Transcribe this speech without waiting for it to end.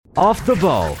Off the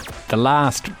ball. The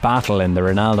last battle in the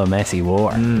Ronaldo-Messi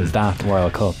war was that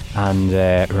World Cup, and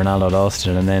Ronaldo lost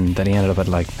it, and then he ended up at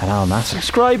like an Al Nassr.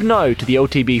 Subscribe now to the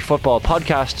OTB Football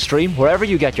Podcast stream wherever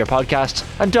you get your podcasts,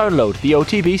 and download the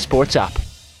OTB Sports app.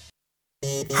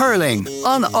 Hurling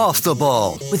on Off the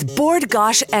Ball with Bord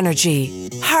Gáis Energy.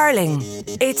 Hurling,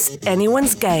 it's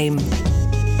anyone's game.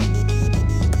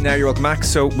 Now you're welcome back.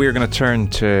 So we're going to turn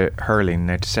to hurling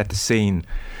now to set the scene.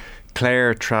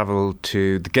 Clare travelled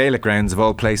to the Gaelic grounds of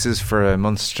all places for a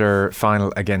Munster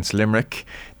final against Limerick.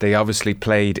 They obviously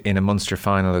played in a Munster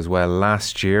final as well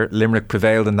last year. Limerick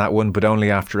prevailed in that one, but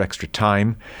only after extra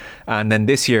time. And then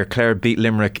this year Clare beat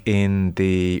Limerick in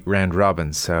the round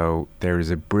robin. So there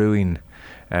is a brewing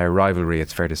rivalry,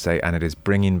 it's fair to say, and it is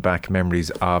bringing back memories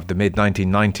of the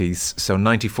mid-1990s. So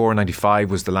 94-95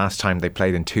 was the last time they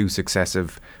played in two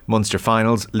successive Munster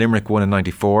finals. Limerick won in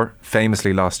 94,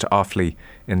 famously lost to Offaly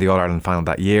in the All-Ireland final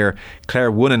that year. Clare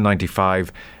won in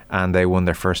 95, and they won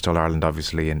their first All-Ireland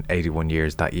obviously in 81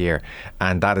 years that year.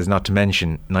 And that is not to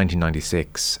mention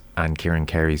 1996 and Kieran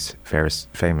Carey's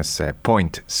famous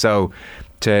point. So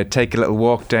to take a little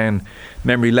walk down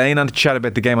memory lane and to chat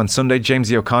about the game on Sunday,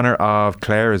 Jamesy O'Connor of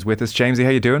Clare is with us. Jamesy,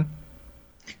 how you doing?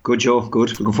 Good, Joe.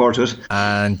 Good. Looking forward to it.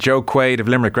 And Joe Quaid of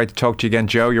Limerick. Great to talk to you again,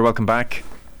 Joe. You're welcome back.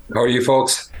 How are you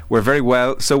folks? We're very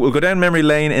well. So we'll go down memory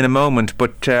lane in a moment,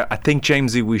 but I think,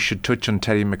 Jamesy, we should touch on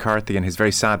Teddy McCarthy and his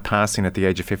very sad passing at the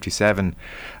age of 57.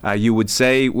 You would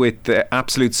say with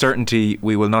absolute certainty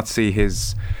we will not see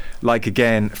his like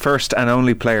again. First and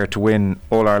only player to win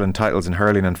All-Ireland titles in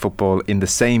hurling and football in the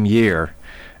same year,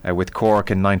 with Cork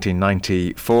in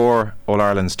 1994.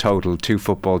 All-Ireland's total, 2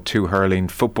 football, 2 hurling.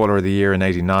 Footballer of the year in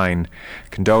 89.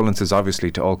 Condolences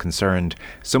obviously to all concerned.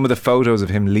 Some of the photos of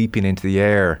him leaping into the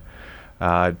air,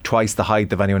 twice the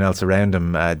height of anyone else around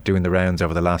him, doing the rounds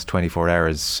over the last 24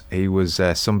 hours. He was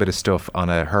some bit of stuff on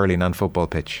a hurling and football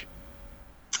pitch.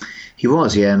 He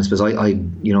was, yeah. And I suppose I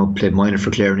played minor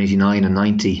for Clare in 89 and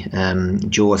 90.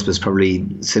 Joe, I suppose, probably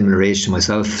similar age to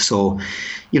myself. So,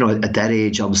 at that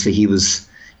age, obviously he was,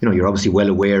 you're obviously well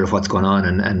aware of what's going on,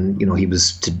 and he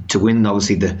was to win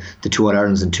obviously the 2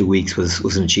 All-Irelands in 2 weeks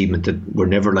was an achievement that we're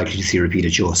never likely to see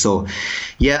repeated, Joe. So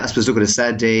yeah, I suppose look at a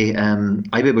sad day.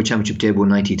 I played my championship debut in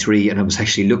 93, and I was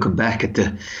actually looking back at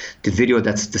the video,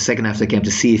 that's the second half of the game, to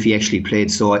see if he actually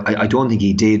played. So I don't think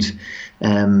he did.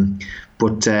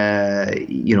 But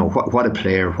what a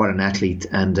player, what an athlete,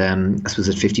 and I suppose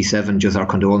at 57, just our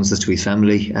condolences to his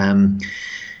family.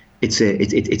 It's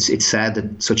sad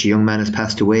that such a young man has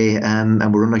passed away,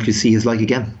 and we're unlikely to see his like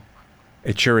again.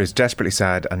 It sure is desperately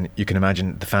sad, and you can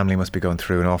imagine the family must be going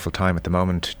through an awful time at the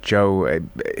moment. Joe,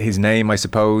 his name, I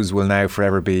suppose, will now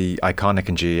forever be iconic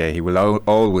in GAA. He will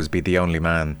always be the only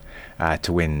man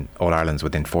to win All-Irelands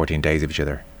within 14 days of each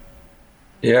other.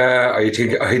 Yeah, I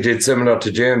think I did similar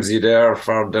to Jamesy there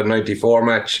for the 94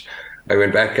 match. I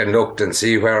went back and looked and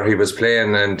see where he was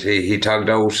playing, and he tagged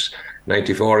out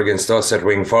 94 against us at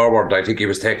wing forward. I think he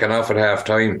was taken off at half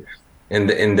time in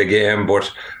the game,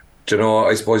 but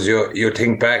I suppose you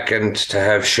think back and to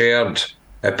have shared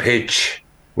a pitch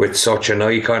with such an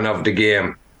icon of the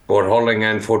game, both hurling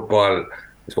and football.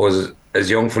 I suppose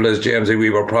as young fellas, Jamesy, we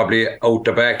were probably out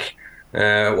the back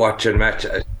watching match,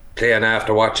 playing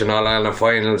after watching All-Ireland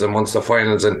finals and Munster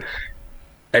finals, and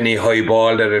any high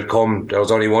ball that had come, there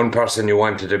was only one person you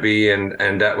wanted to be,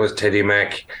 and that was Teddy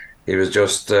Mack. He was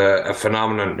just a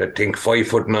phenomenon. I think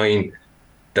 5'9",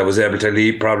 that was able to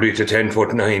leap probably to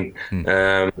 10'9".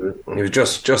 He was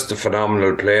just a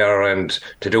phenomenal player, and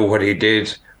to do what he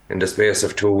did in the space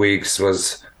of 2 weeks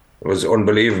was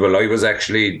unbelievable. I was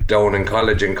actually down in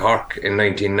college in Cork in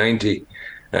 1990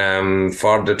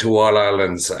 for the 2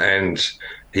 All-Irelands, and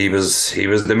he was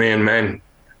the main man,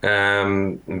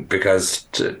 because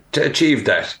to achieve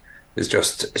that is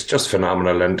just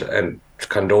phenomenal, and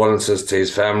condolences to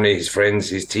his family, his friends,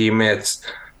 his teammates.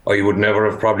 I would never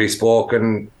have probably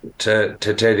spoken to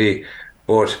Teddy,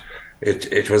 but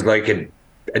it was like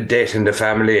a death in the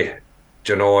family,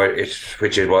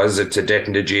 which it was. It's a death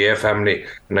in the GA family,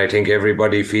 and I think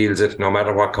everybody feels it, no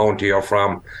matter what county you're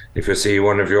from. If you see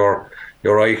one of your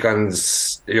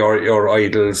icons, your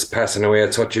idols passing away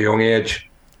at such a young age.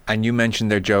 And you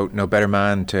mentioned there, Joe, no better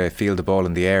man to field the ball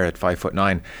in the air at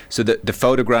 5'9". So the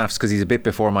photographs, because he's a bit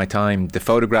before my time, the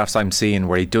photographs I'm seeing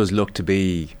where he does look to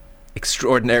be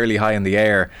extraordinarily high in the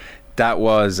air, that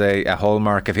was a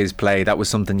hallmark of his play. That was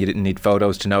something you didn't need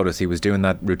photos to notice. He was doing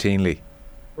that routinely.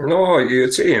 No,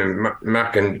 you'd see him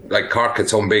marking, like Cork had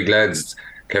some big lads.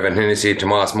 Kevin Hennessy,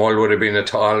 Tomas Mull would have been a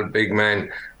tall, big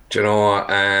man,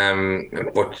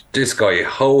 but this guy,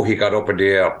 how he got up in the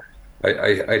air,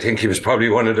 I think he was probably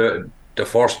one of the the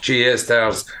first GA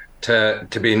stars to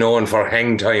be known for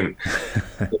hang time.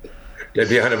 They'd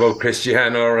be on about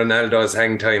Cristiano Ronaldo's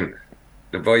hang time.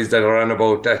 The boys that are on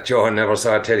about that, Joe, never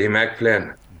saw Teddy Mack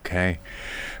playing. Okay.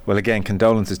 Well, again,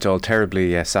 condolences to all.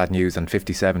 Terribly sad news, and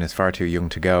 57 is far too young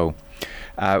to go.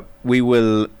 We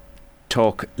will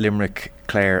talk Limerick,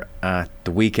 Clare, at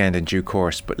the weekend in due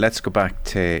course, but let's go back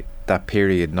to that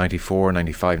period, 94,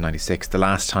 95, 96, the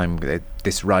last time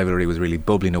this rivalry was really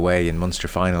bubbling away in Munster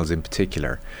finals in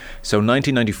particular. So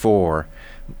 1994,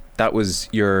 that was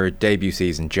your debut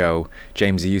season, Joe.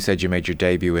 Jamesy, you said you made your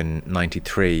debut in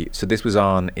 93, so this was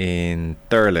on in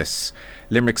Thurles.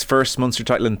 Limerick's first Munster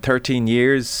title in 13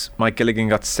 years. Mike Gilligan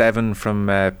got 7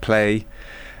 from play.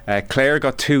 Clare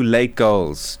got 2 late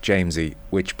goals, Jamesy,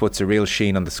 which puts a real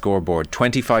sheen on the scoreboard.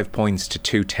 25 points to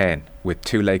 210 with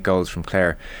 2 late goals from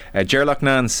Clare. Ger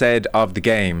Loughnane said of the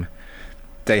game,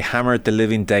 they hammered the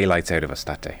living daylights out of us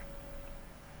that day.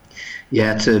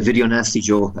 Yeah, it's a video nasty,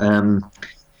 Joe.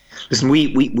 Listen,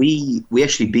 we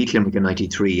actually beat Limerick in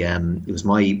 93. It was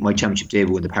my championship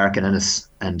debut in the Park in Ennis,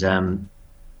 and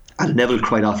Adam Neville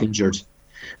cried off injured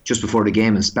just before the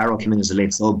game, and Sparrow came in as a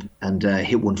late sub and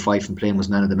hit 1-5 from playing, was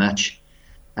man of the match.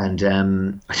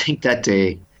 And I think that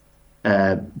day,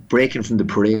 breaking from the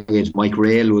parade, Mike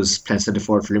Rail was playing centre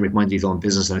forward for Limerick, minding his own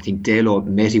business, and I think Dalo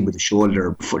met him with the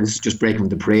shoulder before, this is just breaking from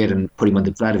the parade, and put him on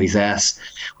the flat of his ass,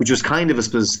 which was kind of, I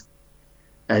suppose,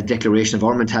 a declaration of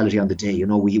our mentality on the day. You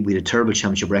know, we had a terrible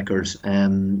championship record.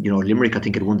 Limerick, I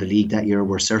think, had won the league that year,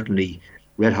 were certainly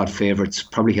red hot favourites,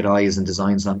 probably had eyes and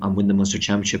designs on win the Munster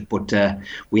Championship, but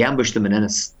we ambushed them in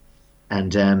Ennis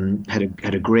and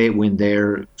had a great win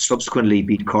there. Subsequently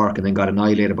beat Cork and then got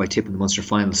annihilated by Tip in the Munster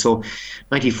final. So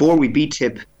 94 we beat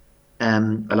Tip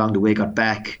along the way, got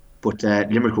back, but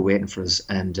Limerick were waiting for us,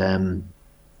 and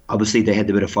obviously they had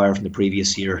a bit of fire from the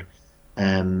previous year.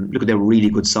 Look, they were a really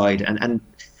good side, and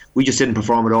we just didn't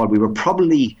perform at all. We were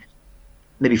probably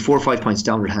maybe 4 or 5 points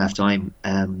down at half time,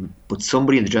 but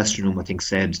somebody in the dressing room, I think,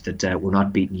 said that we're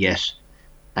not beaten yet,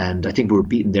 and I think we were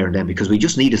beaten there and then, because we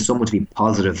just needed someone to be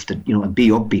positive, that, you know, and be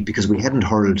upbeat, because we hadn't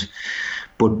hurled.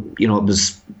 But it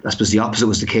was, I suppose, the opposite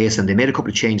was the case, and they made a couple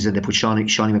of changes, and they put Shawnee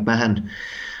McMahon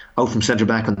out from centre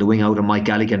back on the wing, out on Mike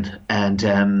Galligan, and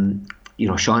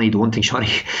Shawnee, the one thing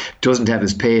Shawnee doesn't have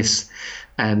is pace,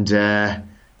 and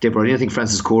they brought in, I think,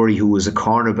 Francis Corey, who was a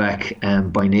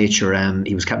cornerback by nature.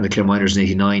 He was captain of the Clare Miners in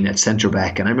 89 at centre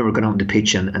back, and I remember going out on the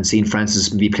pitch and seeing Francis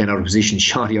be playing out of position,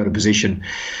 Shawnee out of position,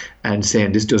 and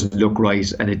saying this doesn't look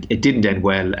right, and it didn't end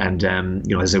well. And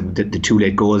as the 2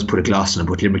 late goals put a gloss on it,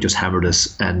 but Limerick just hammered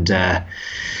us. And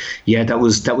that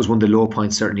was one of the low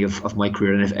points certainly of my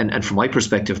career, and from my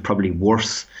perspective, probably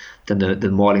worse than the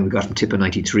mauling we got from Tip in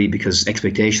 93, because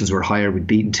expectations were higher. We'd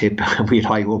beaten Tip and we had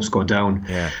high hopes going down,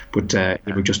 but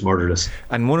Limerick just murdered us.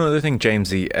 And one other thing,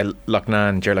 Jamesy,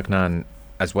 Ger Loughnane,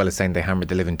 as well as saying they hammered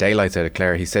the living daylights out of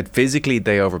Clare, he said physically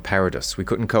they overpowered us. We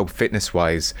couldn't cope fitness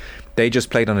wise. They just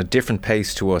played on a different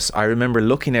pace to us. I remember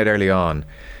looking out early on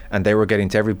and they were getting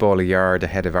to every ball a yard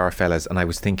ahead of our fellas, and I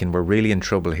was thinking, we're really in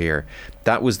trouble here.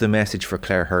 That was the message for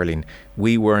Clare hurling.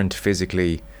 We weren't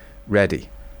physically ready.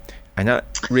 And that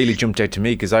really jumped out to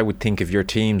me, because I would think of your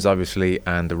teams, obviously,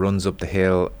 and the runs up the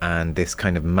hill and this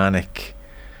kind of manic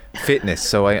fitness.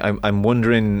 So I'm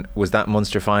wondering, was that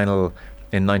Munster final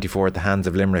in 94 at the hands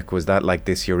of Limerick, was that like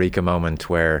this eureka moment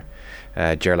where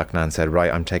Ger Loughnane said,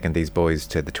 right, I'm taking these boys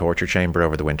to the torture chamber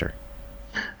over the winter?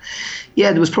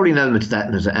 Yeah, there was probably an element to that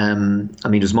in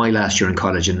it. It was my last year in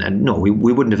college, and no, we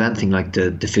wouldn't have anything like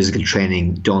the physical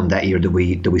training done that year that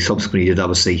we subsequently did,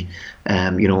 obviously,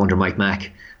 under Mike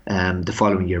Mack. The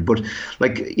following year, but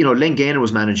Len Gaynor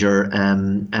was manager,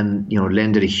 and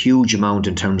Len did a huge amount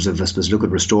in terms of, I suppose, look at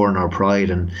restoring our pride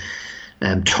and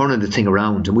turning the thing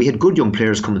around. And we had good young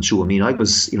players coming through. I mean, I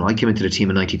came into the team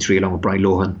in 93 along with Brian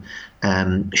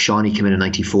Lohan. Shawnee came in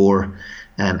 94,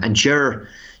 and Ger,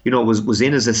 was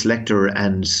in as a selector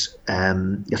and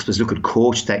I suppose look at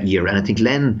coach that year. And I think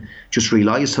Len just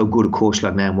realised how good a coach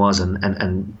Loughnane was,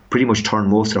 and pretty much turned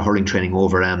most of the hurling training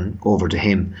over to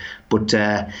him. But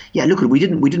we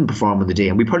didn't perform on the day,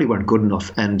 and we probably weren't good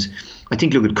enough. And I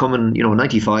think coming,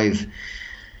 95.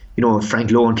 Frank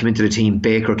Lohan came into the team,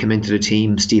 Baker came into the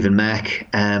team, Stephen Mack,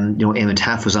 Eamon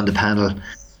Taff was on the panel.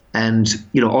 And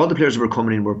all the players that were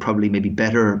coming in were probably maybe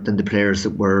better than the players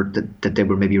that they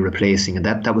were maybe replacing, and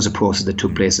that was a process that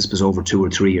took place, I suppose, over 2 or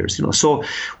 3 years. So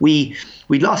we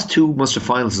lost 2 Munster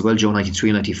finals as well, Joe, 93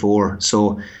 and 94.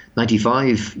 So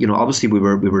 95, obviously we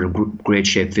were in great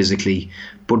shape physically,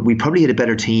 but we probably had a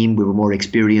better team. We were more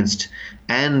experienced,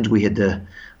 and we had the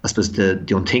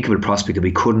unthinkable prospect that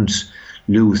we couldn't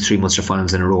lose 3 Munster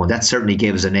finals in a row, and that certainly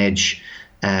gave us an edge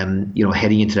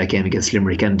heading into that game against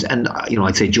Limerick. And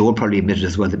I'd say Joe probably admitted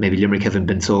as well that maybe Limerick haven't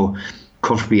been so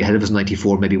comfortably ahead of us in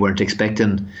 94, maybe weren't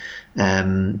expecting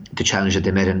the challenge that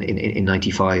they met in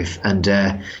 95. And,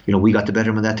 we got the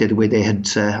better of that day the way they had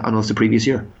on us the previous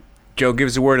year. Joe, give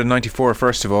us a word on 94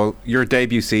 first of all. Your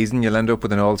debut season, you'll end up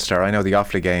with an All-Star. I know the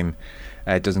Offaly game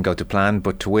doesn't go to plan,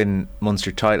 but to win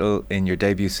Munster title in your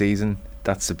debut season,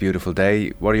 that's a beautiful day.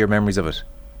 What are your memories of it?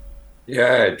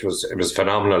 Yeah, it was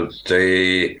phenomenal.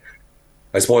 I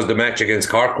suppose the match against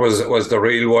Cork was the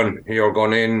real one. You're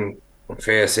going in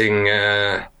facing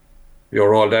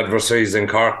your old adversaries in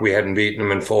Cork. We hadn't beaten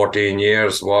them in 14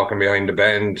 years, walking behind the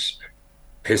band,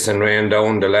 pissing rain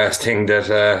down. The last thing that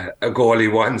a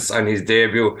goalie wants on his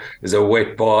debut is a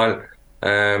wet ball.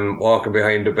 Walking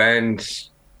behind the band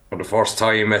for the first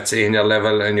time at senior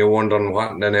level, and you're wondering,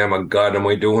 what in the name of God am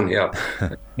I doing here?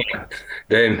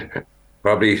 Then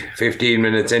probably 15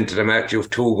 minutes into the match, you've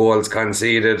 2 goals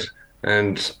conceded,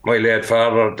 and my late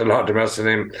father, the Lord have mercy on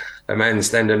him, a man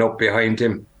standing up behind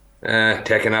him,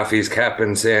 taking off his cap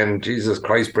and saying, Jesus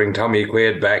Christ, bring Tommy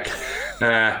Quaid back.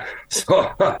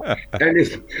 So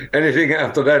anything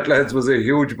after that, lads, was a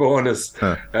huge bonus.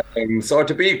 So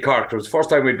to beat Cork, it was the first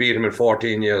time we'd beat him in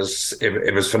 14 years.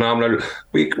 It was phenomenal.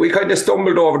 We kind of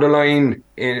stumbled over the line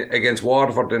against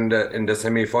Waterford in the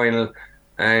semi-final,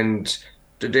 and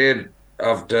the day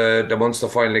of the Munster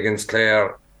final against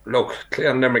Clare, look,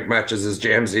 Clare and Limerick matches, as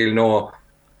James he'll know,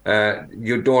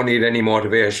 you don't need any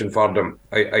motivation for them.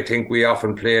 I think we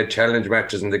often played challenge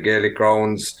matches in the Gaelic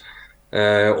grounds,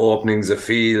 openings of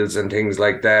fields and things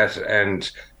like that,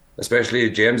 and especially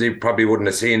James, he probably wouldn't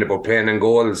have seen about playing in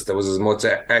goals. There was as much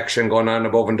action going on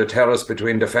above in the terrace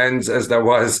between the fans as there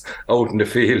was out in the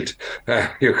field.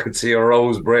 You could see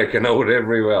rows breaking out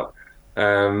everywhere.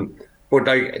 But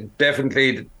I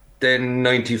definitely, then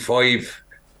 95,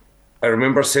 I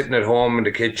remember sitting at home in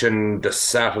the kitchen the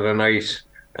Saturday night,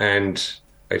 and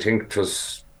I think it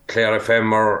was Clare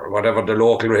FM or whatever the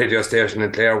local radio station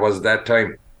in Clare was at that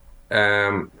time.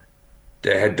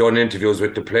 They had done interviews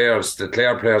with the players, the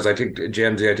Clare players. I think,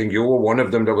 Jamesy, I think you were one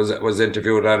of them that was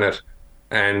interviewed on it.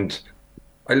 And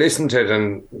I listened to it,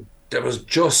 and there was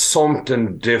just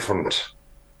something different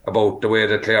about the way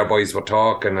the Clare boys were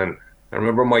talking. And I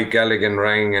remember Mike Galligan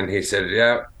rang, and he said,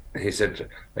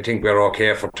 I think we're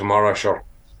okay for tomorrow, sure.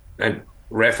 And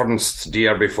referenced the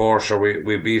year before, sure,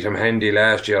 we beat him handy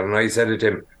last year. And I said to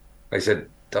him, I said,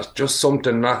 there's just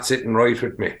something not sitting right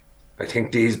with me. I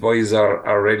think these boys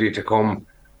are ready to come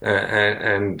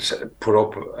and put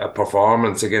up a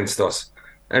performance against us.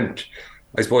 And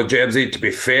I suppose, Jamesy, to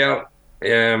be fair,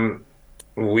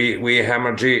 we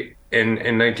hammered you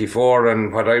in 94,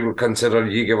 and what I would consider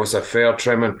you gave us a fair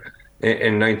trimming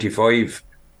in 95.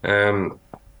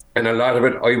 And a lot of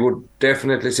it, I would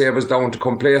definitely say, was down to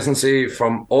complacency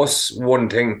from us, one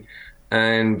thing,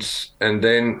 and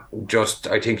then just,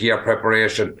 I think, your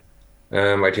preparation.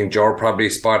 I think George probably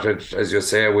spotted, as you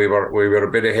say, we were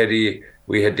a bit ahead of you.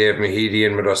 We had Dave Mahidi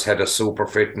in with us, had a super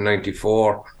fit in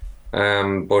 94.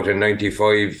 But in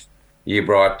 95, you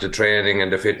brought the training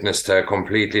and the fitness to a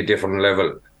completely different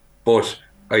level. But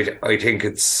I think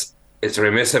it's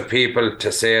remiss of people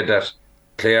to say that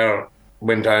Clare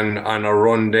went on a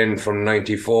run then from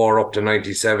 94 up to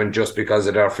 97 just because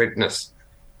of their fitness.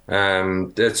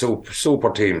 They're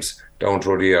super teams down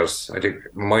through the years. I think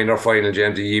minor final,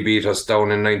 James, you beat us down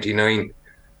in 99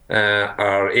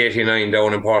 or 89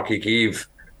 down in Páirc Uí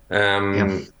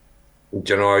Chaoimh.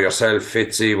 You know, yourself,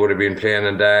 Fitzy would have been playing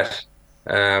in that.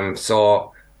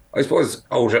 So I suppose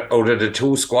out of the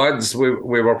two squads, we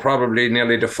were probably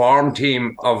nearly the farm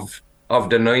team of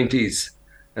the 90s.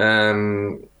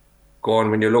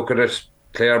 When you look at it,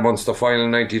 Clare Munster final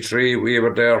 93, we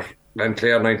were there, and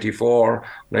Clare 94,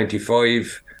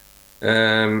 95,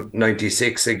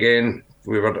 96 again.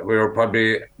 We were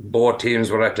probably, both teams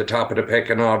were at the top of the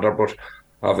pecking order, but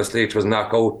obviously it was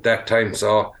knockout that time,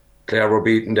 so Clare were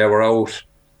beaten, they were out.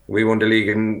 We won the league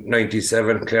in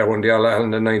 97, Clare won the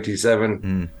All-Ireland in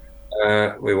 97.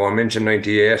 We won't mention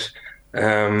 98.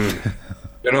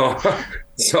 You know,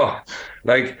 so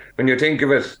like when you think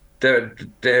of it,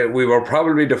 we were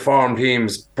probably the farm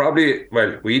teams.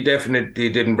 We definitely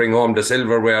didn't bring home the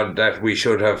silverware that we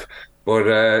should have,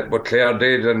 but Clare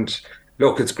did. And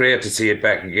look, it's great to see it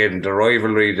back again. The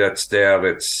rivalry that's there,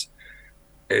 it's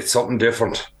something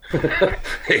different.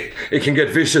 It can get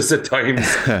vicious at times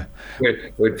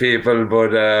with people,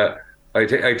 but I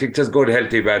think there's good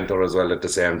healthy banter as well at the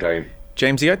same time.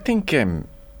 Jamesy, I think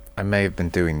I may have been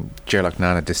doing Ger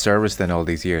Loughnane a disservice then all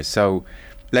these years. So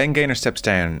Len Gaynor steps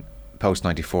down post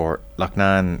 94.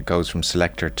 Loughnane goes from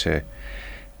selector to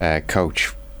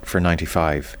coach for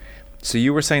 95. So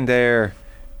you were saying there,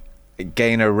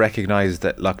 Gaynor recognised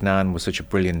that Loughnane was such a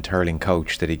brilliant hurling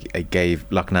coach that he gave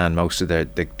Loughnane most of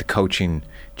the coaching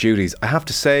duties. I have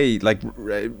to say, like,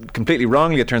 completely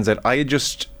wrongly, it turns out I had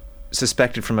just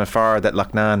suspected from afar that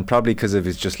Loughnane, probably because of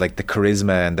his just like the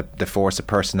charisma and the force of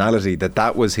personality,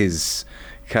 that was his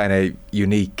kind of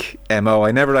unique MO.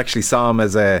 I never actually saw him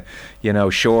as a,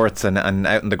 shorts and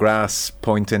out in the grass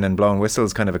pointing and blowing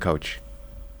whistles kind of a coach.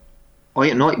 Oh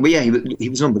yeah, no, well, yeah, he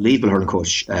was an unbelievable hurling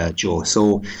coach, Joe.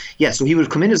 So he would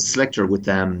come in as a selector with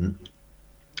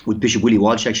Bishop Willie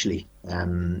Walsh actually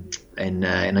in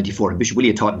 '94, and Bishop Willie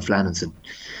had taught in Flanagan,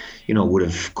 and would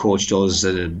have coached us.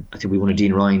 I think we won a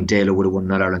Dean Ryan. Dale would have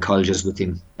won All Ireland colleges with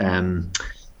him. And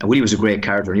Willie was a great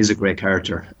character, and he's a great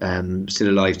character, still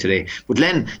alive today. But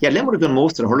Len would have done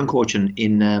most of the hurling coaching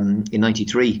in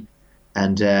 '93.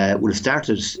 And would have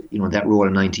started, that role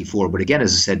in '94. But again,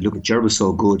 as I said, look, Ger was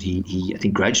so good. He I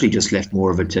think gradually just left more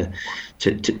of it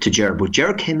to Ger. But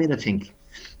Ger came in, I think,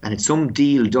 and it's some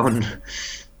deal done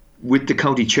with the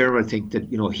county chairman. I think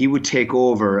that he would take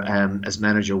over as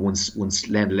manager once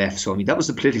Len left. So I mean, that was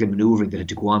the political manoeuvring that had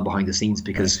to go on behind the scenes,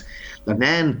 because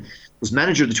Loughnane was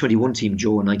manager of the 21 team,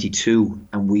 Joe, in '92,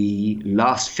 and we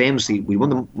lost famously. We won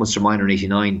the Munster Minor in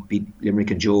 '89, beat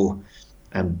Limerick and Joe.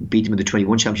 Beat them in the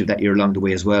 21 championship that year along the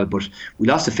way as well. But we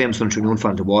lost the famous 1-3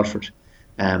 final to Waterford,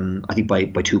 I think by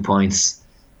 2 points.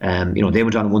 They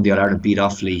went on and won the All-Ireland, beat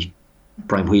Offaly,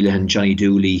 Brian Whelan, Johnny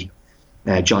Dooley,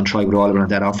 John Troy were all around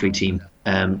that Offaly team.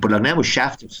 But Loughnane was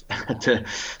shafted at the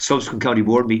subsequent county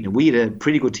board meeting, and we had a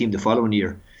pretty good team the following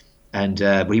year. And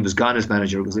but he was gone as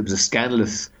manager because it was a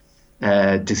scandalous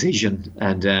decision,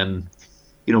 and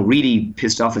really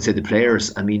pissed off, I'd say, the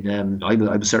players. I mean, I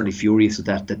was certainly furious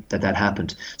that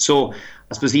happened. So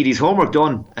I suppose he had his homework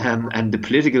done, and the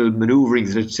political manoeuvrings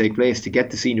that had to take place to get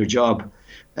the senior job.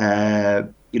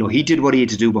 He did what he had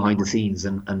to do behind the scenes,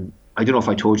 and I don't know if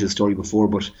I told you the story before,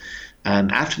 but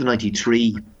after the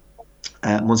 '93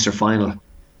 Munster final,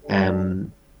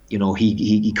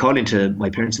 he called into my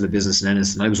parents in the business in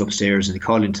Ennis, and I was upstairs, and he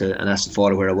called into and asked the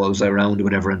father where I was around or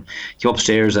whatever, and he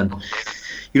upstairs, and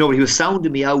he was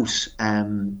sounding me out,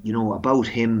 about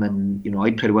him, and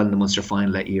I'd played well in the Munster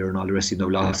final that year and all the rest of it.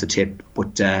 Lost the tip,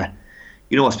 but I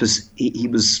suppose he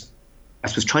was,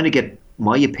 trying to get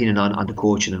my opinion on the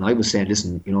coaching, and I was saying,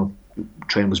 listen,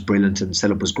 training was brilliant and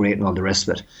setup was great and all the rest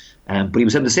of it. But he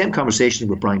was having the same conversation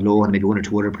with Brian Lowe and maybe one or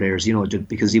two other players,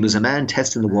 because he was a man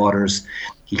testing the waters.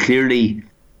 He clearly,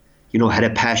 had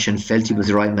a passion, felt he was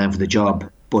the right man for the job,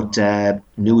 but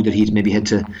knew that he'd maybe had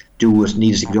to do what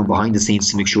needed to be done behind the scenes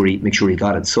to make sure he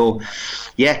got it. So,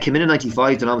 came in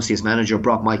 '95, then obviously as manager,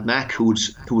 brought Mike Mack, who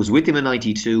was with him in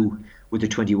 '92 with the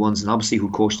 21s, and obviously who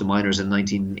coached the minors in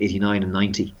 1989 and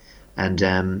 '90. And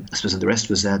I suppose the rest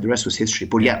was history.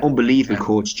 But unbelievable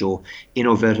coach, Joe,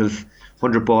 innovative,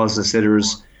 100 balls and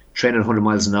sitters, training 100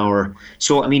 miles an hour.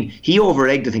 So I mean, he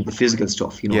over-egged, I think, the physical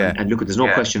stuff, and look, there's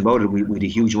no question about it. We had a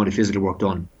huge amount of physical work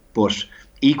done, but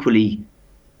equally,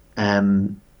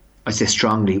 I say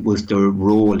strongly, was the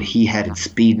role he had in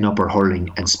speeding up our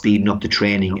hurling and speeding up the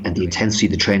training and the intensity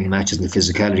of the training matches and the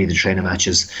physicality of the training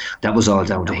matches. That was all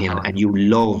down to him. And you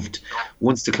loved,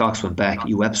 once the clocks went back,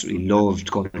 you absolutely loved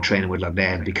going to training with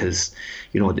Loughnane, because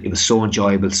it was so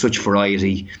enjoyable, such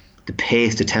variety, the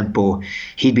pace, the tempo.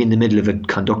 He'd be in the middle of it,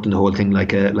 conducting the whole thing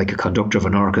like a conductor of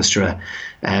an orchestra,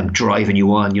 driving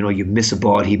you on. You miss a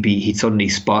ball, he'd suddenly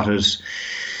spot it.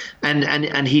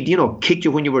 And he'd, kick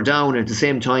you when you were down, and at the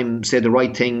same time say the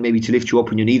right thing, maybe to lift you up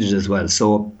when you needed it as well.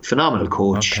 So phenomenal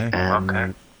coach. Okay.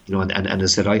 And as I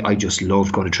said, I just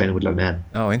loved going to training with Loughnane.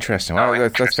 Oh, interesting. Well,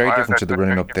 that's very different to the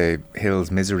running up the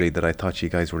hills misery that I thought you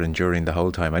guys were enduring the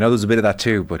whole time. I know there's a bit of that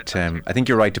too, but I think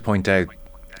you're right to point out,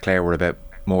 Clare, were about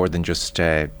more than just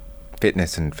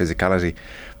fitness and physicality.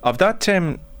 Of that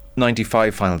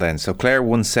 95 final then, so Clare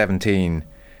won 17,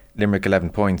 Limerick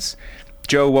 11 points.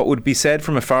 Joe, what would be said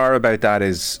from afar about that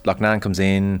is Loughnane comes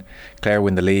in, Clare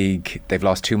win the league, they've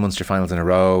lost 2 Munster finals in a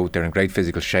row, they're in great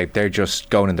physical shape, they're just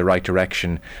going in the right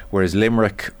direction, whereas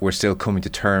Limerick were still coming to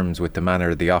terms with the manner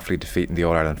of the Offaly defeat in the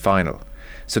All-Ireland final.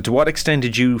 So to what extent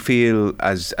did you feel,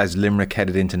 as Limerick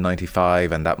headed into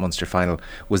 95 and that Munster final,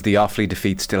 was the Offaly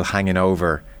defeat still hanging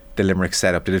over the Limerick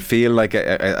setup? Did it feel like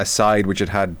a side which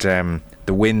had the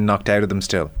wind knocked out of them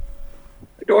still?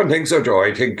 I don't think so, Joe.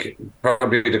 I think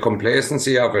probably the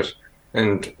complacency of it.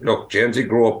 And look, Jamesy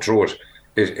grew up through it.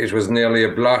 It was nearly a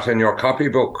blot in your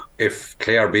copybook if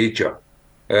Clare beat you.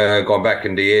 Going back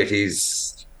in the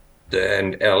 80s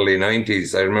and early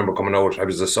 90s, I remember coming out, I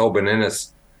was a sub in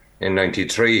Ennis in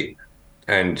 93,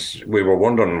 and we were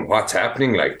wondering what's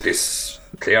happening, like this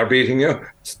Clare beating you.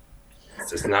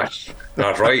 it's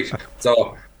not right.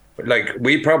 So, like,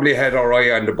 we probably had our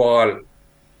eye on the ball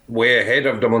way ahead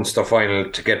of the Munster final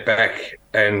to get back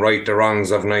and right the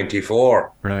wrongs of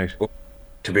 94. Right. But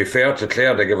to be fair to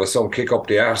Clare, they give us some kick up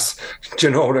the arse. Do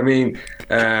you know what I mean?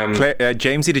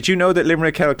 Jamesy, did you know that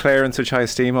Limerick held Clare in such high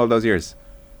esteem all those years?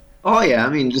 Oh yeah, I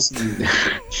mean, just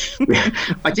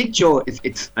I think Joe.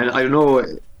 It's and I don't know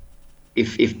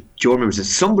if Joe remembers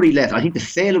this. Somebody left. I think the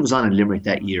Féile was on in Limerick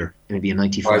that year, maybe in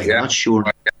 '95. Yeah. I'm not sure,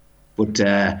 but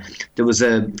there was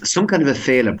some kind of a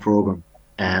Féile program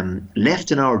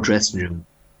left in our dressing room.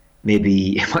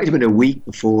 Maybe it might have been a week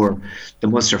before the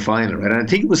Munster final, right? And I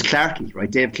think it was Clarkey, right?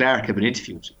 Dave Clark had been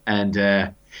interviewed, and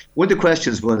one of the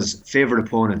questions was favourite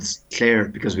opponents, Clare,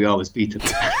 because we always beat them.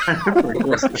 I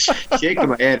remember shaking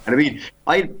my head. And I mean,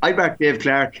 I backed Dave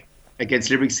Clark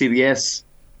against Limerick CBS.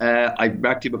 I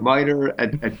backed him at minor,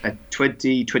 at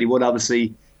 20, 21,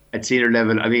 obviously, at senior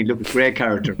level. I mean, look, a great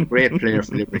character, great player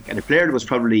for Limerick, and a player that was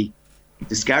probably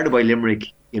discarded by Limerick,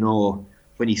 you know,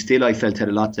 when he still, I felt, had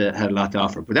a lot to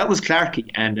offer. But that was Clarkey,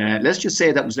 and let's just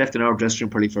say that was left in our dressing room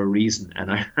probably for a reason.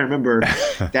 And I remember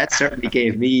that certainly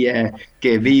gave me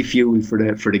fuel for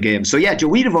the game. So yeah, Joe,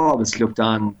 we'd have always looked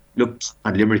on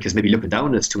Limerick as maybe looking down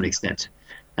on us to an extent.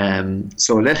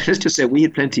 So let's just say we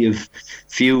had plenty of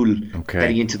fuel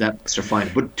heading into that Munster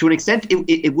final. But to an extent,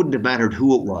 it wouldn't have mattered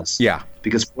who it was. Yeah.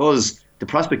 Because for us, the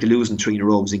prospect of losing 3 in a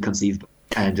row was inconceivable.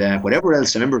 And whatever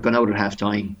else, I remember going out at half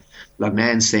time,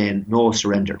 Lognan saying no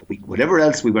surrender. Whatever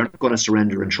else, we weren't going to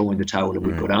surrender and throw in the towel, and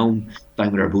we'd go down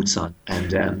with our boots on.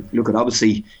 And look, at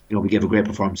obviously, you know, we gave a great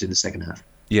performance in the second half.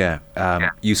 Yeah,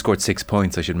 you scored 6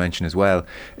 points, I should mention as well.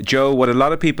 Joe, what a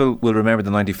lot of people will remember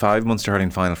the 95 Munster hurling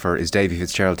final for is Davy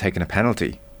Fitzgerald taking a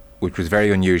penalty, which was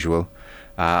very unusual.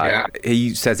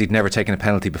 He says he'd never taken a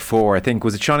penalty before. I think,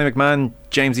 was it Shawnee McMahon,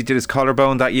 James, he did his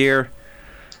collarbone that year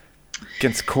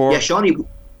against Cork? Yeah, Shawnee.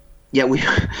 Yeah,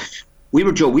 we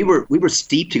were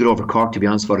steep to get over Cork, to be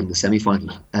honest, for in the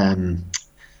semi-final.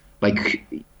 Like,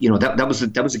 you know, that was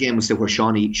a game where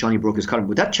Shawnee broke his collarbone.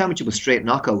 But that championship was straight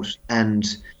knockout, and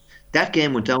that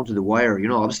game went down to the wire. You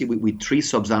know, obviously we had 3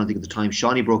 subs on, I think, at the time.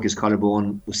 Shawnee broke his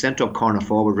collarbone, was sent up corner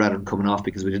forward rather than coming off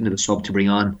because we didn't have a sub to bring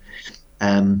on.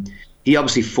 He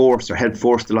obviously helped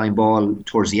force the line ball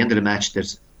towards the end of the match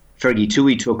that Fergie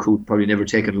Toohey took, who'd probably never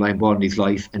taken a line ball in his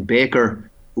life, and Baker,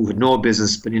 who had no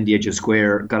business but in the edge of the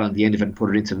square, got on the end of it and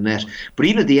put it into the net. But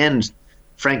even at the end,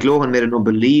 Frank Lohan made an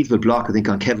unbelievable block, I think,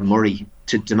 on Kevin Murray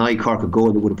to deny Cork a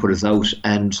goal that would have put us out.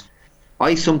 And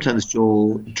I sometimes,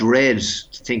 Joe, dread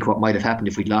to think what might have happened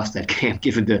if we'd lost that game,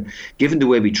 given the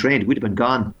way we trained. We'd have been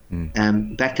gone,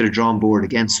 back to the drawing board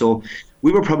again. So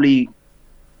we were probably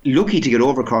lucky to get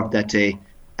over Cork that day,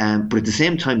 but at the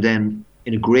same time then,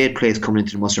 in a great place coming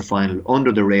into the Munster final,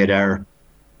 under the radar,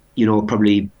 you know,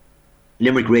 probably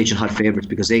Limerick raging hot favourites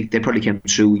because they probably came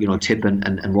through, you know, Tip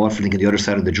and Waterford on the other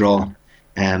side of the draw.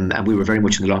 And we were very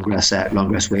much in the long grass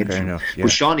waiting. Fair enough, yeah.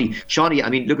 But Shawnee, I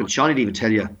mean, look, Shawnee didn't even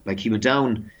tell you. Like, he went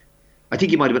down, I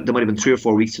think there might have been 3 or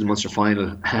 4 weeks to the Munster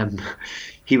final.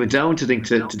 He went down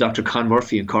to Dr. Con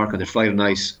Murphy in Cork on the Friday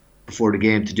night before the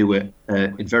game to do a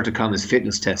inverted commas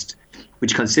fitness test,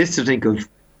 which consisted, I think, of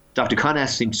Dr. Con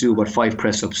asked him to do about 5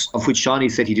 press-ups, of which Shawnee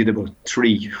said he did about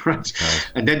 3, right?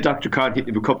 And then Dr. Con hit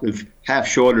him a couple of half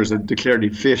shoulders and declared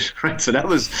him fit, right? So that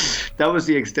was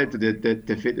the extent of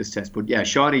the fitness test. But yeah,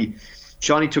 Shawnee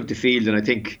took the field, and I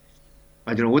think,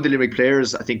 I don't know, one of the Limerick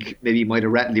players, I think maybe he might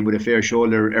have rattled him with a fair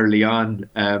shoulder early on,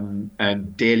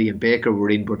 and Daly and Baker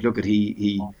were in, but look at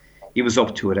he was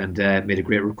up to it and made a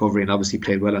great recovery and obviously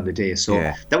played well on the day. So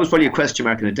that was probably a question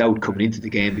mark and a doubt coming into the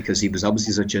game because he was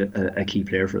obviously such a key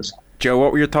player for us. Joe,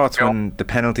 what were your thoughts when the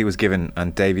penalty was given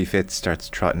and Davy Fitz starts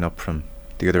trotting up from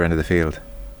the other end of the field?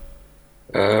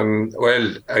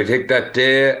 Well, I think that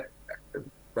day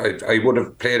I would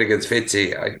have played against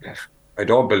Fitzy. I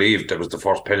don't believe that was the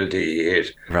first penalty he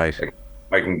hit. Right.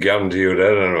 I can guarantee you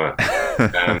that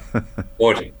anyway.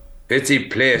 But Fitzy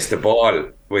placed the ball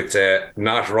with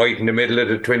not right in the middle of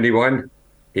the 21.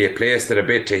 He placed it a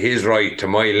bit to his right, to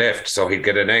my left, so he'd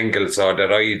get an angle so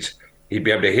that he'd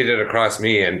be able to hit it across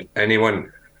me. And anyone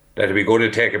that'd be good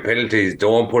at taking penalties,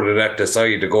 don't put it at the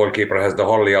side. The goalkeeper has the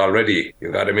hurley already.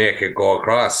 You got to make it go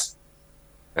across,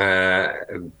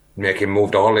 make him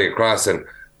move the hurley across. And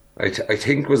I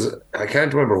think I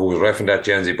can't remember who was reffing that,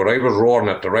 Jenzy, but I was roaring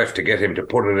at the ref to get him to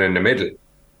put it in the middle,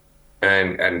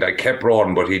 and I kept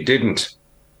roaring, but he didn't.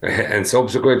 And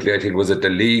subsequently, I think, was it the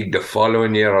league the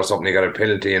following year or something, he got a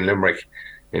penalty in Limerick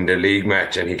in the league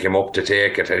match, and he came up to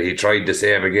take it, and he tried the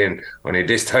same again. Only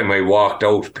this time I walked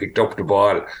out, picked up the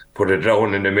ball, put it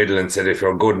down in the middle, and said, "If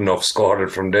you're good enough, score it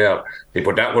from there." He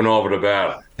put that one over the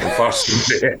bar.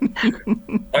 Unfortunately,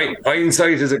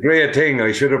 hindsight is a great thing.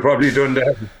 I should have probably done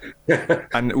that.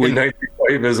 And in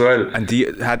 '95 as well. And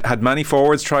had many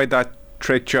forwards tried that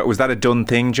trick, Joe? Was that a done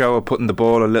thing, Joe, of putting the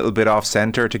ball a little bit off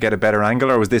centre to get a better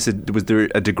angle, or was there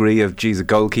a degree of, geez, a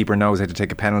goalkeeper knows how to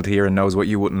take a penalty here and knows what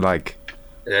you wouldn't like?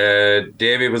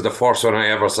 Davey was the first one I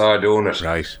ever saw doing it.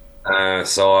 Right.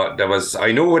 So there was,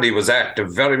 I knew what he was at the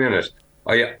very minute.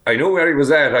 I knew where he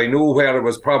was at. I knew where it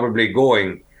was probably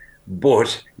going,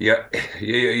 but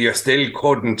you still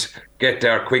couldn't get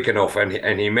there quick enough,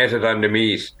 and he met it on the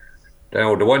meat.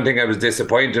 Now, the one thing I was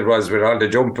disappointed was with all the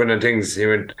jumping and things, he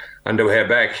went on the way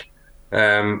back.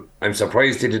 I'm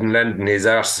surprised he didn't land in his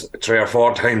arse 3 or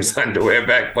 4 times on the way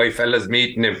back by fellas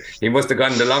meeting him. He must have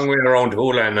gone the long way around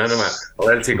Hoolan anyway,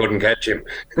 or else he couldn't catch him.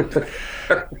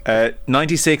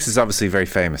 96 is obviously very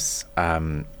famous,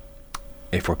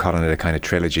 if we're calling it a kind of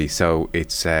trilogy. So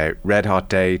it's a red hot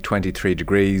day, 23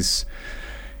 degrees.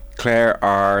 Clare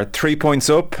are 3 points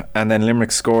up, and then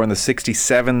Limerick score in the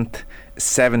 67th,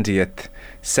 70th,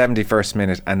 71st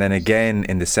minute, and then again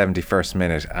in the 71st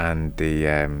minute. And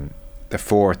the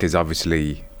fourth is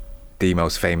obviously the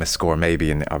most famous score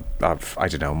maybe of I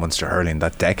don't know, Munster hurling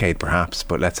that decade perhaps.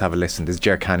 But let's have a listen. This is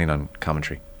Ger Canning on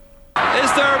commentary.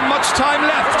 Is there much time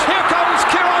left? Here comes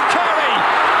Carey.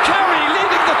 Carey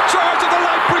leading the charge of the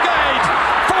Light Brigade.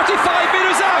 45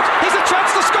 metres out. He's a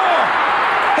chance to score.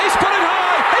 He's put it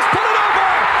high. He's put it over.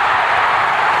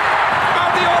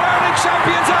 Are the All-Ireland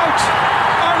champions out?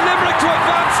 Are Limerick to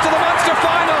advance to the Munster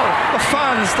final? The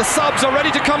fans, the subs are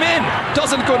ready to come in.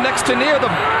 Doesn't go next to near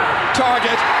them.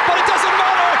 Target, but it doesn't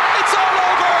matter. It's all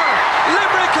over.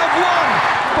 Limerick have won.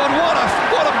 But what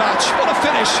a match. What a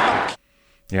finish.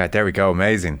 Yeah, there we go.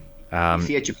 Amazing.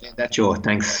 See it, you played that, Joe.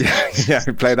 Thanks. Yeah,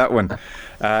 we played that one.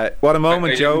 What a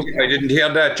moment, Joe. I didn't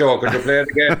hear that, Joe. Could you play it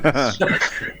again?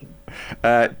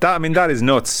 That is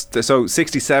nuts. So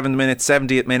 67th minute,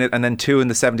 70th minute, and then 2 in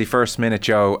the 71st minute,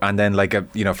 Joe, and then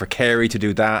for Carey to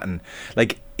do that, and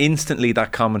instantly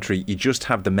that commentary, you just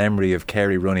have the memory of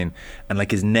Carey running and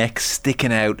his neck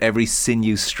sticking out, every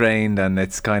sinew strained, and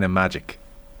it's kind of magic.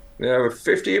 Yeah, with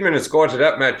 15 minutes go to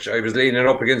that match, I was leaning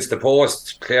up against the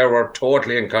post. Clare were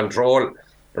totally in control. I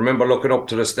remember looking up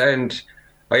to the stand.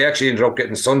 I actually ended up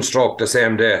getting sunstroke the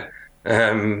same day.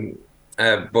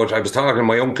 But I was talking,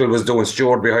 my uncle was doing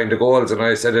steward behind the goals, and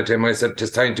I said to him,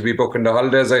 "'Tis time to be booking the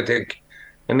holidays, I think."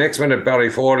 And next minute, Barry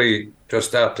Foley just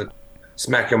started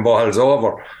smacking balls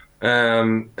over.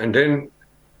 And then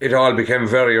it all became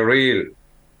very real.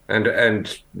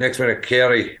 And next minute,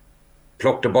 Carey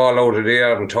plucked the ball out of the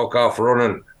air and took off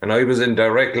running, and I was in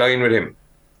direct line with him,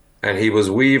 and he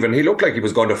was weaving. He looked like he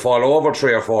was going to fall over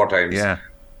 3 or 4 times. Yeah,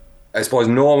 I suppose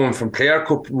no one from Clare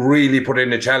could really put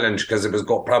in a challenge because it was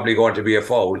probably going to be a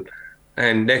foul.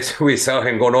 And next we saw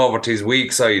him going over to his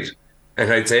weak side,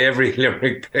 and I'd say every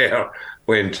Limerick player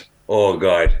went, "Oh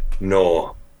God,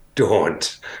 no,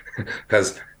 don't,"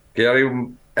 because Carey,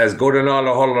 as good in all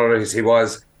the hurlers as he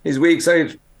was, his weak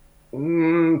side,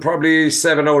 probably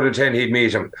 7 out of 10 he'd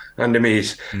meet him on the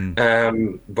meet.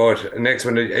 But next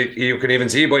one, you can even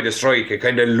see by the strike, it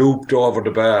kind of looped over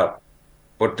the bar.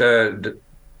 But the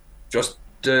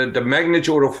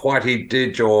magnitude of what he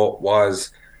did, Joe,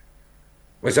 was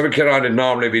myself and Kieran would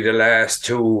normally be the last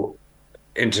 2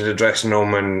 into the dressing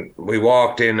room, and we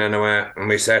walked in and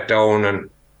we sat down, and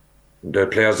the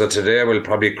players of today will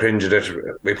probably cringe at it.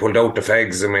 We pulled out the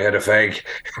fags and we had a fag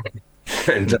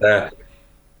and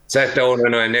sat down,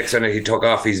 and next time he took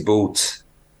off his boots,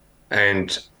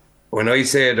 and when I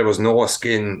say there was no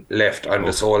skin left on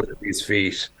the soles of his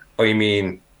feet, I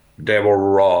mean they were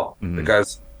raw,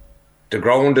 because the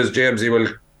ground, as Jamesy will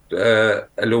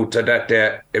allude to that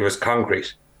day, it was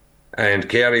concrete, and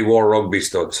Carey wore rugby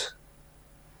studs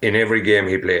in every game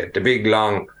he played, the big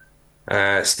long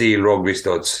steel rugby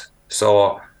studs.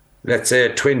 So let's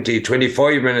say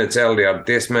 25 minutes earlier,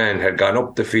 this man had gone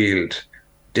up the field,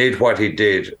 did what he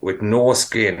did with no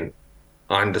skin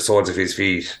on the soles of his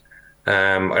feet.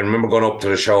 I remember going up to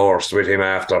the showers with him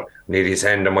after, and he had his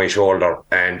hand on my shoulder,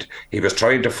 and he was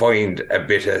trying to find a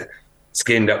bit of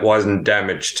skin that wasn't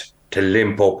damaged to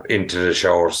limp up into the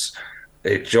showers.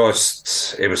 It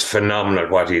was phenomenal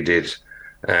what he did.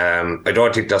 I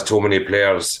don't think there's too many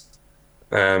players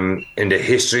in the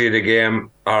history of the game,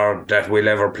 or that will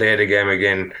ever play the game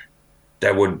again,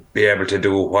 that would be able to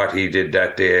do what he did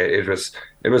that day. It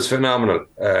was phenomenal.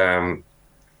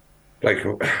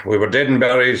 We were dead and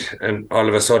buried, and all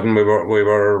of a sudden we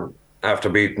were after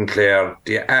beating Clare,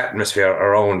 the atmosphere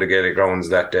around the Gaelic grounds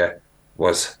that day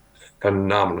was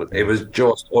phenomenal. It was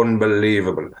just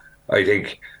unbelievable. I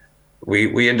think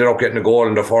we ended up getting a goal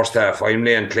in the first half. I'm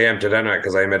laying claim to that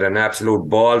because I made an absolute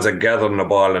balls of gathering the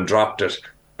ball and dropped it.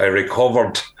 I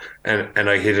recovered and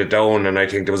I hit it down, and I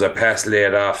think there was a pass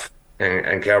laid off,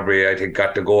 and Carey, I think,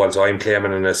 got the goal, so I'm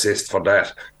claiming an assist for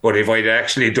that. But if I'd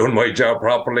actually done my job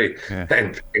properly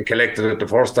and collected it the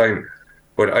first time.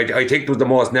 But I think it was the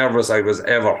most nervous I was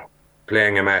ever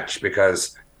playing a match,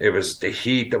 because it was the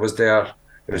heat that was there.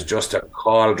 It was just a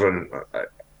cauldron.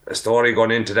 A story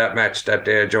going into that match that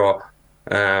day, Joe.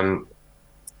 I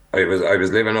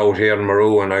was living out here in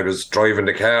Maru, and I was driving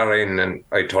the car in, and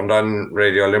I turned on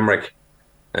Radio Limerick,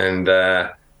 and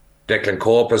Declan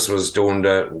Copus was doing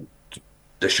the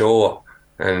show,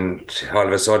 and all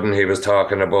of a sudden he was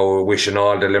talking about wishing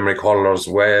all the Limerick hurlers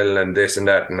well and this and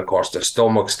that, and of course the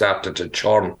stomach started to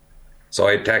churn. So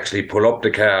I had to actually pull up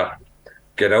the car,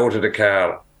 get out of the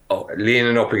car,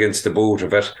 leaning up against the boot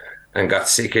of it, and got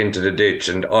sick into the ditch.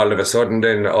 And all of a sudden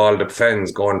then all the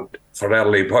fans going for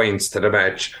early points to the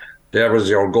match, there was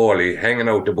your goalie hanging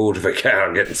out the boot of a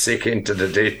car getting sick into the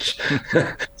ditch.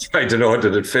 I don't know,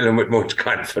 did it fill him with much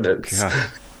confidence?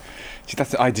 Gee,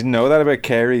 I didn't know that about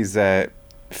Carey's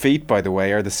feet, by the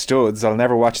way, or the studs. I'll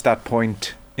never watch that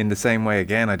point in the same way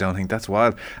again, I don't think. That's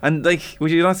wild. And like,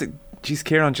 would you not say, geez,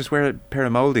 Kieran, just wear a pair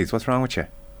of Moldies, what's wrong with you?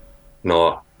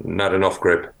 No, not enough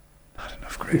grip. Not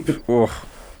enough grip. Oh.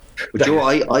 But Joe,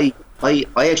 I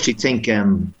actually think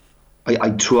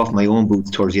I threw off my own boots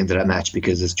towards the end of that match,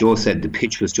 because, as Joe said, the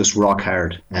pitch was just rock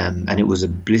hard, and it was a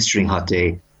blistering hot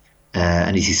day,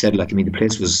 and as he said, like, I mean, the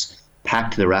place was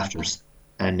packed to the rafters,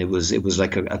 and it was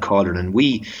like a cauldron. And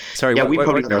we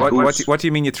what do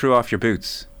you mean you threw off your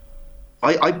boots?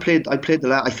 I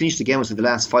finished the game with the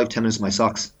last 5-10 minutes of my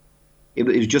socks. It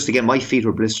was just, again, my feet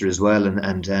were blistered as well,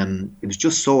 and it was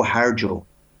just so hard, Joe.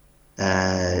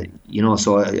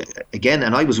 So again,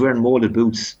 and I was wearing molded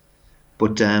boots,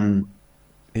 but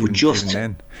just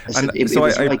then.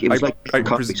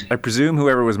 I presume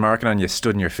whoever was marking on you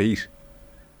stood in your feet.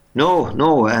 No.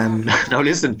 Now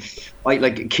listen,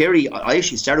 Carey. I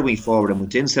actually started wing forward and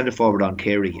went in centre forward on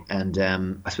Carey, and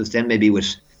I suppose then maybe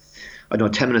with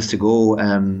 10 minutes to go,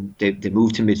 they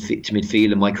moved to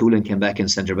midfield, and Mike Hoolan came back in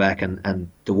centre back, and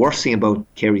the worst thing about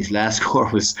Carey's last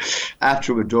score was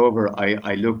after it went over,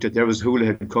 I looked at, there was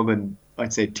Hoolan coming,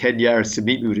 I'd say 10 yards to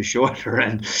meet me with a shoulder,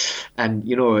 and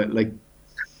like,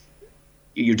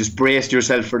 you just braced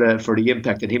yourself for the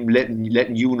impact, and him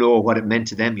letting you know what it meant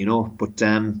to them, But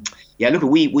look,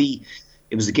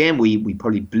 it was a game we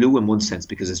probably blew in one sense,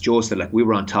 because, as Joe said, like, we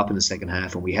were on top in the second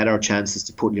half, and we had our chances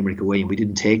to put Limerick away, and we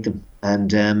didn't take them,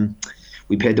 and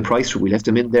we paid the price for it. We left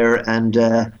them in there, and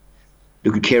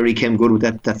look at Carey came good with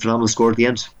that phenomenal score at the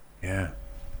end. Yeah,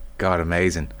 God,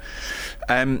 amazing.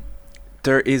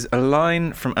 There is a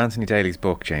line from Anthony Daly's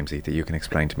book, Jamesy, that you can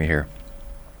explain to me here.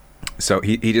 So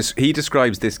he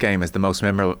describes this game as the most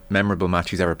memorable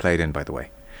match he's ever played in, by the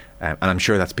way. And I'm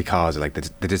sure that's because like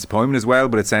the disappointment as well,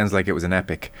 but it sounds like it was an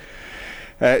epic.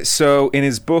 So in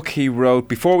his book he wrote,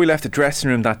 before we left the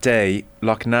dressing room that day,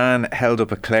 Loughnane held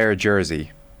up a Clare jersey,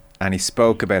 and he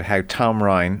spoke about how Tom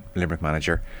Ryan, Limerick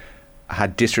manager,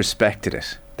 had disrespected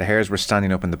it. The hairs were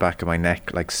standing up in the back of my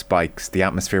neck like spikes. The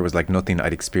atmosphere was like nothing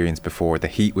I'd experienced before. The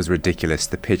heat was ridiculous.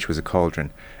 The pitch was a cauldron.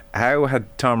 How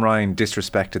had Tom Ryan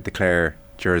disrespected the Clare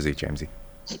jersey, Jamesy?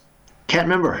 Can't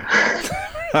remember.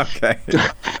 Okay.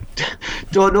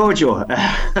 Don't know, Joe.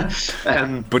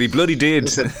 But he bloody did.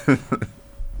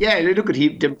 Yeah, look at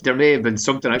there may have been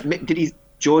something. Did he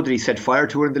set fire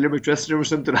to her in the Limerick dressing room or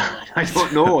something? I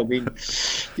don't know. I mean,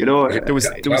 there was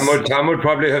Tom would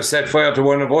probably have set fire to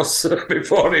one of us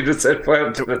before he'd have set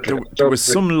fire to there was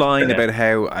some line about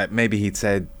how maybe he'd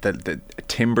said that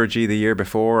Timbergy the year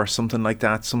before or something like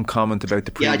that. Some comment about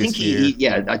the previous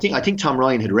year. I think Tom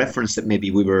Ryan had referenced that maybe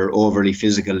we were overly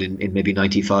physical in maybe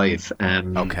 95.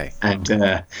 Okay. And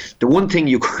the one thing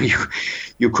you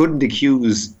couldn't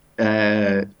accuse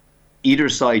either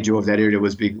side, Joe, of that area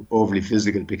was being overly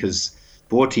physical, because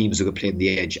both teams who could play in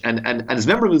the edge. And as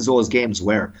memorable as those games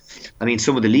were, I mean,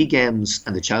 some of the league games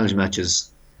and the challenge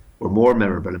matches were more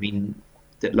memorable. I mean,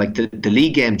 the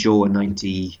league game, Joe, in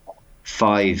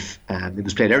 95, it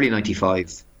was played early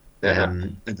 95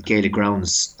 at the Gaelic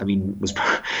grounds. I mean, was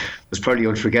probably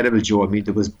unforgettable, Joe. I mean,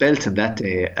 there was belting that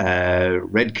day,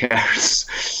 red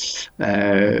cards.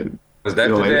 Was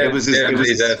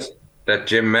that that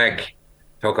Jim Mack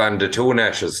took on the two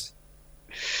Nashes?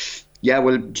 Yeah,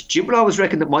 well, Jim would always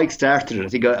reckon that Mike started it. I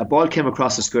think a ball came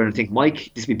across the square, and I think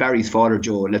Mike, this would be Barry's father,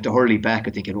 Joe, left the hurley back,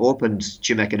 I think, and opened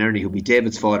Jim McInerney, who'd be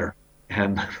David's father.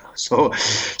 So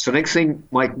next thing,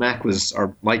 Mike Nash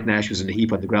was in a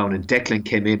heap on the ground, and Declan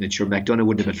came in, and sure McDonough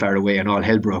wouldn't have been far away, and all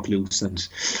hell broke loose. And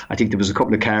I think there was a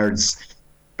couple of cards,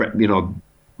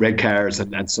 red cards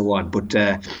and so on.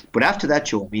 But after that,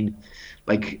 Joe, I mean,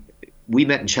 like, we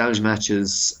met in challenge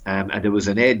matches, and there was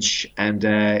an edge, and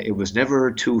it was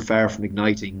never too far from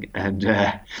igniting. And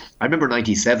I remember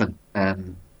 '97. I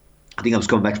think I was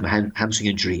coming back from a hamstring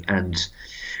injury, and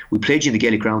we played you in the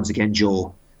Gaelic grounds again,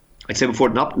 Joe. I'd say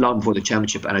not long before the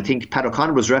championship, and I think Pat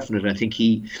O'Connor was reffing it. And I think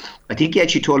he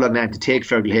actually told Longnan to take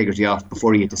Fergal Haggerty off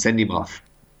before he had to send him off,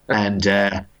 and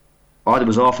there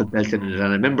was awful belting in it. And I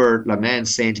remember Longnan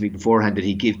saying to me beforehand that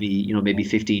he'd give me, maybe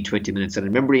 15, 20 minutes. And I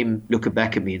remember him looking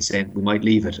back at me and saying, we might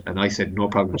leave it. And I said, no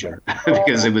problem, Ger.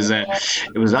 Because it was a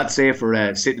lot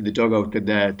safer sitting in the dugout than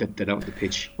out on the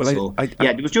pitch. Well,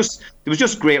 there was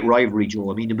just great rivalry,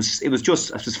 Joe. I mean, it was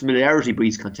just familiarity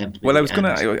breeds contempt. Well, I was going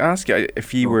to ask you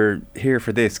if you were here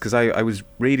for this, because I was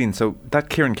reading, so that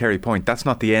Kieran Carey point, that's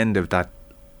not the end of that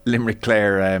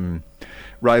Limerick-Clare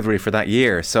rivalry for that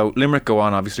year. So Limerick go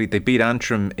on, obviously they beat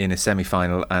Antrim in a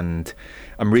semi-final, and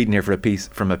I'm reading here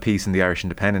from a piece in the Irish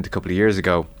Independent a couple of years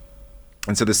ago,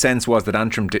 and so the sense was that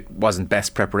Antrim wasn't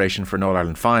best preparation for an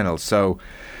All-Ireland final. So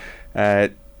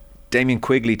Damien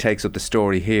Quigley takes up the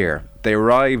story here.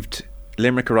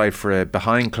 Limerick arrived for a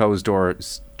behind closed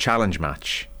doors challenge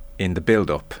match in the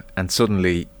build-up, and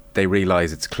suddenly they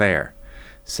realise it's Clare.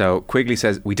 So Quigley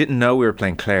says, we didn't know we were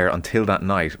playing Clare until that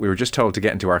night. We were just told to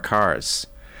get into our cars.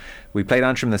 We played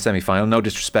Antrim in the semi-final, no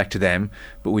disrespect to them,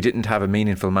 but we didn't have a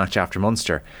meaningful match after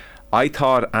Munster. I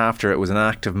thought after it was an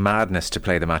act of madness to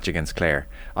play the match against Clare.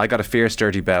 I got a fierce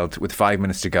dirty belt with 5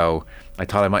 minutes to go. I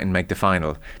thought I mightn't make the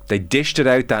final. They dished it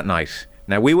out that night.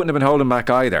 Now, we wouldn't have been holding back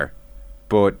either,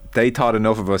 but they thought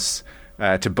enough of us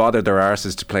to bother their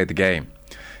arses to play the game.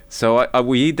 So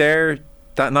were you there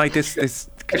that night? I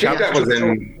think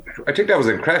that was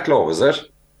in Cracklow, was it?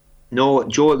 No,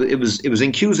 Joe, it was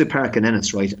in Cusack Park in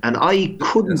Ennis, right? And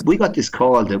we got this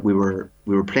call that we were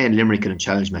playing Limerick in a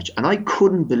challenge match, and I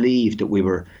couldn't believe that we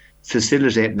were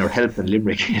facilitating or helping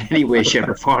Limerick in any way, shape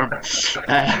or form. So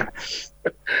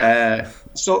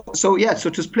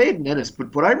it was played in Ennis,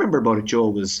 but what I remember about it, Joe,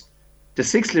 was the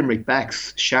 6 Limerick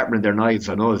backs sharpening their knives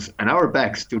on us, and our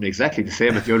backs doing exactly the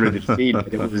same at the other end of the field.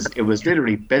 It was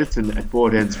literally belting at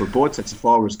both ends, where both sets of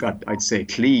forwards got, I'd say,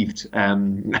 cleaved.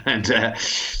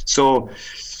 So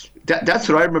that's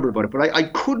what I remember about it. But I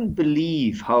couldn't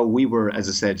believe how we were, as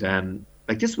I said,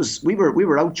 we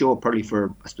were out, Joe, probably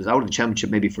for, I suppose, out of the championship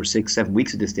maybe for 6-7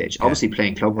 weeks at this stage. Yeah. Obviously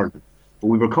playing club hurling, but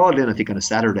we were called in, I think, on a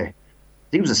Saturday. I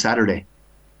think it was a Saturday.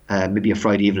 Maybe a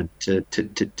Friday evening to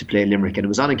play Limerick, and it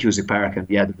was on in Cusack Park, and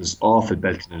there was awful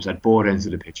belting at both ends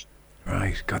of the pitch.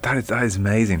 Right, God, that is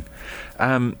amazing.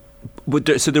 So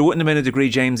there wouldn't have been a degree,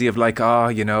 Jamesy, of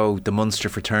the Munster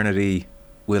fraternity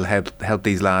will help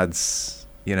these lads,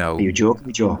 Are you joking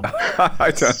me, Joe?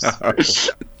 I don't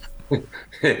know.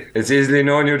 It's easily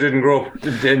known you didn't grow up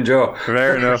then, Joe.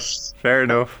 Fair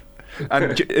enough.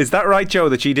 And is that right, Joe,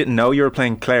 that you didn't know you were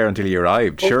playing Clare until you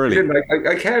arrived? Surely.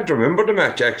 I can't remember the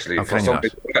match, actually. I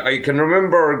can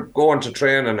remember going to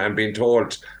training and being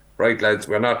told, right, lads,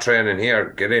 we're not training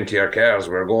here, get into your cars,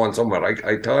 we're going somewhere.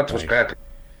 I thought it was crap.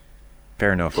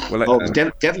 Fair enough. Well,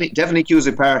 definitely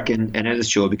Cusack Park in Ennis,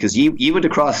 Joe, because you went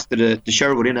across to the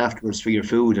Sherwood Inn afterwards for your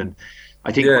food, and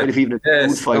I think quite a few food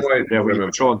fights there where you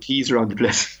were throwing keys around the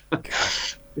place.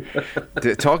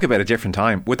 Talk about a different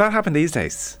time. Would that happen these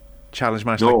days? Challenge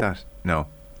match like that? No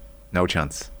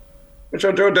chance.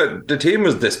 Joe, the team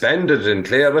was disbanded in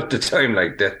Clare at the time.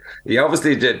 Like that, he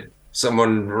obviously did.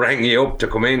 Someone rang you up to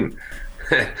come in,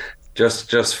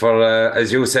 just for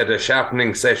as you said, a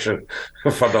sharpening session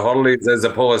for the hurlers as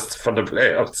opposed for the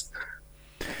players.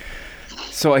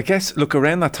 So I guess, look,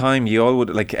 around that time, you all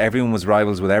would, everyone was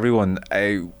rivals with everyone.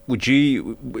 Would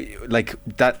you,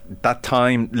 that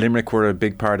time, Limerick were a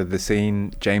big part of the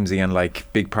scene, Jamesy, and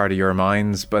big part of your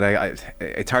minds, but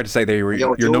it's hard to say they were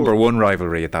your Joe, number one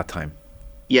rivalry at that time.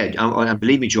 Yeah, and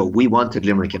believe me, Joe, we wanted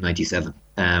Limerick in '97.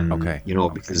 Okay.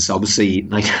 Because obviously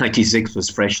 '96 was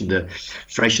fresh in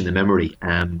the memory.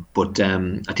 But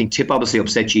I think Tip obviously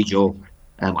upset you, Joe.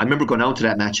 I remember going out to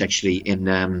that match actually in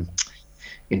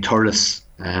Thurles.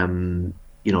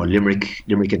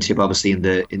 Limerick and Tip obviously in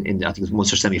the I think it was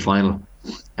Munster semi-final,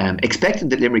 expecting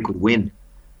that Limerick would win,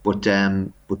 but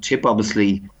Tip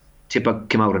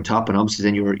came out on top, and obviously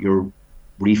then you're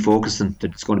refocusing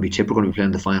that it's going to be Tip are going to be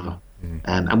playing the final.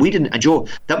 And we didn't, and Joe,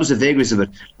 that was the vagaries of it.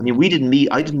 I mean, we didn't meet.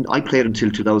 I played until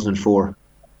 2004,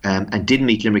 and didn't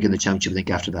meet Limerick in the championship, I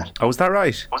think, after that. Oh, was that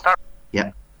right?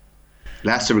 Yeah.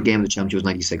 Last ever game of the championship was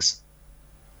 '96.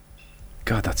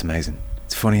 God, that's amazing.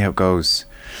 It's funny how it goes.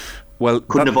 Well,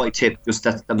 couldn't avoid tip. Just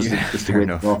that was just the way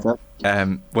to go off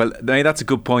that. Well, now that's a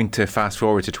good point to fast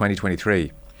forward to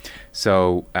 2023.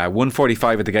 So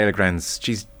 145 at the Gaelic Grounds.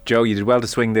 Jeez, Joe, you did well to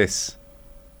swing this.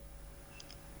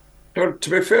 To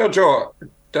be fair, Joe,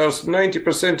 there's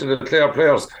 90% of the Clare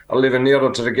players are living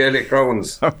nearer to the Gaelic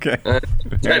Grounds. Okay.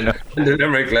 Than the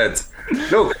Limerick lads.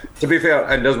 Look, to be fair,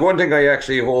 and there's one thing I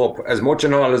actually hope, as much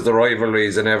and all as the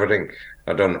rivalries and everything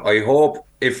are done, I hope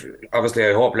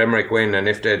Limerick win, and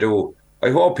if they do, I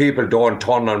hope people don't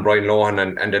turn on Brian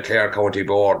Lohan and the Clare County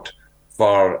Board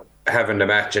for having the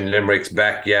match in Limerick's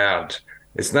backyard.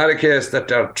 It's not a case that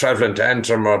they're travelling to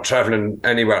Antrim or travelling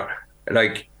anywhere.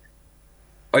 Like,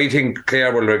 I think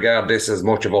Clare will regard this as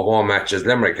much of a home match as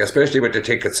Limerick, especially with the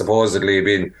tickets supposedly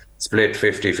being split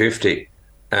 50-50.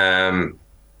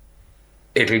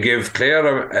 It'll give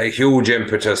Clare a huge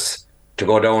impetus to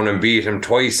go down and beat them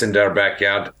twice in their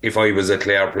backyard if I was a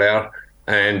Clare player.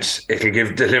 And it'll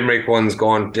give the Limerick ones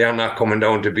going, they're not coming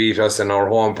down to beat us in our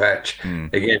home patch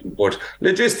again. But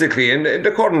logistically, in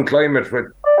the current climate,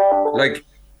 with, like,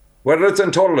 whether it's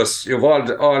in Thurles, you've all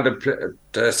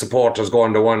the supporters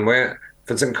going the one way.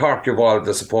 If it's in Cork, you've all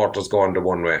the supporters going the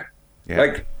one way. Yeah.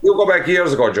 Like, you go back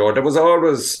years ago, Joe, there was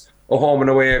always a home and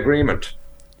away agreement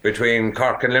between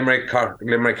Cork and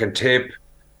Limerick and Tip.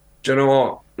 Do you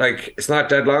know, like, it's not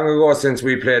that long ago since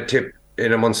we played Tip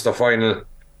in a Munster final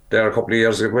there a couple of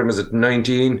years ago. When was it?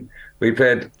 19? We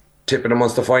played Tip in a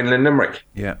Munster final in Limerick.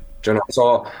 Yeah. Do you know,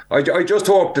 so I just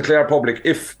hope the Clare public,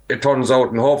 if it turns out,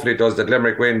 and hopefully it does, that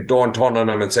Limerick win, don't turn on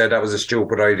them and say that was a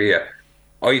stupid idea.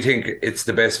 I think it's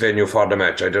the best venue for the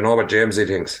match. I don't know what Jamesy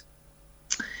thinks.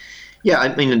 Yeah,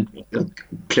 I mean,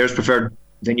 Clare's preferred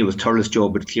venue was Thurles, Joe,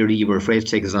 but clearly you were afraid to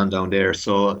take us on down there.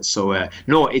 So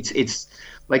no, it's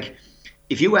like,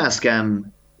 if you ask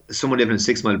someone living in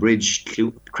 6 Mile Bridge,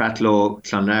 Cratloe,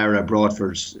 Clonlara,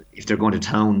 Broadford, if they're going to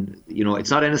town, you know,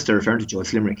 it's not Ennis they're referring to, Joe,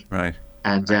 it's Limerick. Right.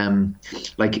 And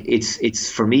like,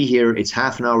 it's for me here, it's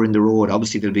half an hour in the road.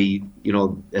 Obviously there'll be, you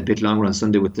know, a bit longer on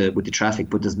Sunday with the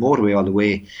traffic, but there's motorway all the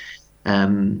way.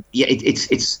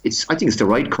 It's I think it's the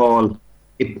right call.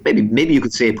 Maybe you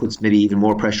could say it puts maybe even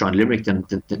more pressure on Limerick than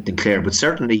Clare, but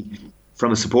certainly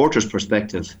from a supporter's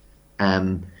perspective,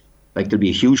 like, there'll be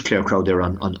a huge Clare crowd there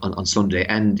on Sunday,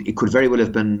 and it could very well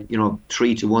have been, you know,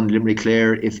 3-1 Limerick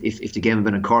Clare if the game had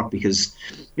been in Cork, because,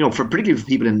 you know, particularly for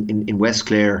people in West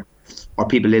Clare, or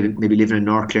people maybe living in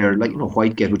North Clare, like, you know,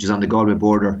 Whitegate, which is on the Galway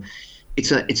border,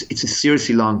 it's a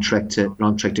seriously long trek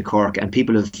to Cork, and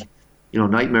people have, you know,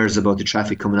 nightmares about the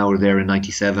traffic coming out of there in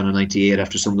 '97 and '98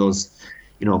 after some of those,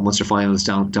 you know, Munster finals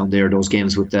down there, those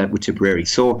games with Tipperary.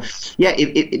 So yeah,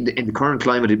 in the current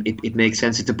climate, it makes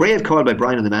sense. It's a brave call by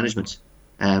Brian and the management.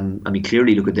 I mean,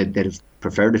 clearly, look, they'd have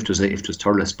preferred if it was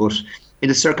Thurles, but in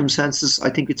the circumstances, I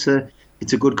think it's a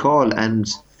good call. And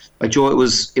like Joe, it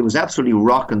was absolutely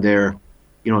rocking there,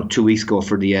 you know, 2 weeks ago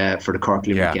for the Cork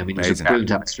Limerick game. I mean, it was a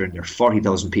brilliant atmosphere in there,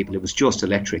 40,000 people. It was just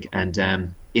electric,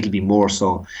 and it'll be more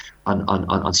so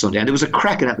on Sunday. And it was a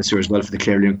cracking atmosphere as well for the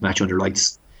Clare Limerick match under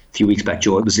lights a few weeks back,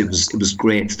 Joe. It was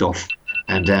great stuff,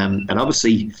 and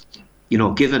obviously, you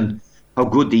know, given how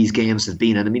good these games have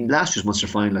been, and I mean, last year's Munster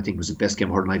final, I think, was the best game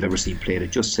hurling I've ever seen played.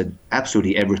 It just said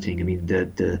absolutely everything. I mean,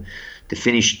 the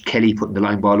finish, Kelly putting the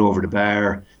line ball over the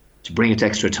bar to bring it to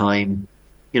extra time.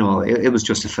 You know, it was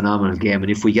just a phenomenal game,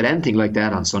 and if we get anything like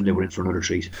that on Sunday, we're in for another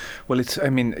treat. Well, I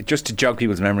mean, just to jog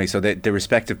people's memory, so the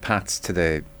respective paths to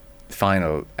the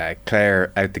final,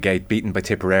 Clare out the gate, beaten by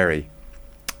Tipperary,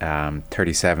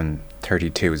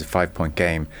 37-32, was a 5-point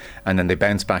game, and then they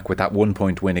bounced back with that 1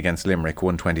 point win against Limerick,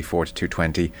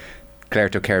 124-220. Clare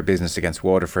took care of business against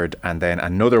Waterford, and then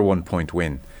another 1 point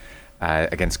win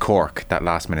against Cork, that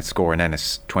last minute score in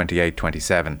Ennis,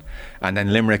 28-27. And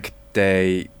then Limerick,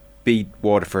 they beat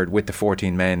Waterford with the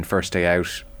 14 men first day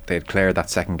out. They had Clare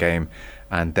that second game,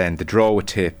 and then the draw with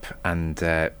Tip. And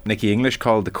Nicky English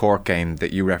called the Cork game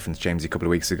that you referenced, James, a couple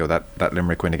of weeks ago, that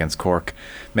Limerick win against Cork,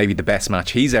 maybe the best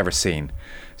match he's ever seen.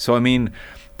 So I mean,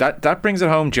 that brings it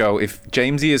home, Joe. If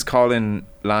Jamesy is calling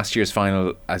last year's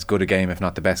final as good a game, if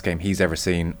not the best game he's ever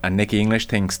seen, and Nicky English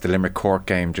thinks the Limerick Cork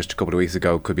game just a couple of weeks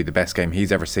ago could be the best game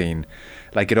he's ever seen,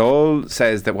 like, it all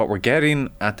says that what we're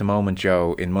getting at the moment,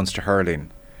 Joe, in Munster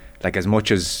hurling, like, as much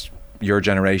as your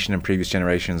generation and previous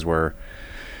generations were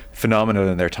phenomenal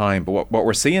in their time, but what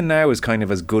we're seeing now is kind of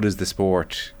as good as the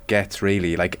sport gets,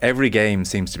 really. Like, every game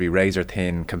seems to be razor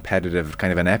thin, competitive,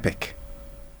 kind of an epic.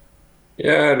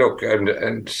 Yeah, look,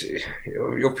 and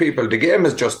your people, the game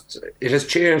is just, it has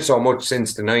changed so much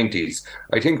since the 90s.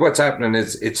 I think what's happening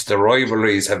is it's the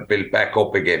rivalries have built back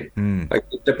up again. Like,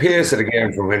 the pace of the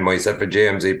game from when myself and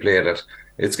Jamesy played it,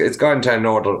 It's gone to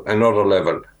another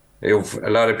level. You've a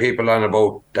lot of people on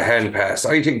about the hand pass.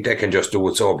 I think they can just do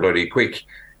it so bloody quick.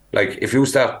 Like, if you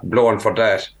start blowing for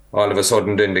that, all of a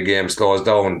sudden then the game slows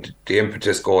down, the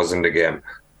impetus goes in the game.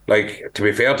 Like, to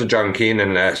be fair to John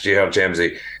Keenan last year,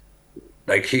 Jamesy,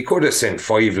 like, he could have sent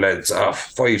 6 lads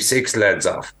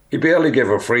off. He barely gave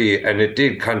a free, and it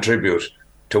did contribute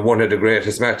to one of the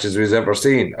greatest matches we've ever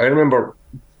seen. I remember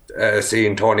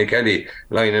seeing Tony Kelly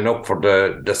lining up for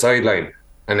the sideline,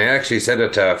 and I actually said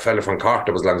it to a fella from Cork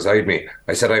that was alongside me.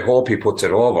 I said, I hope he puts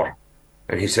it over.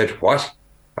 And he said, what?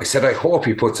 I said, I hope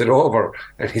he puts it over.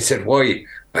 And he said, why?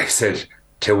 I said,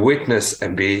 to witness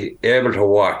and be able to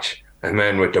watch a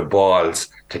man with the balls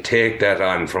to take that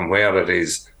on from where it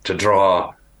is to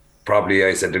draw, probably,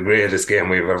 I said, the greatest game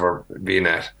we've ever been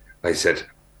at. I said,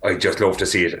 I just love to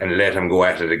see it and let him go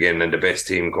at it again and the best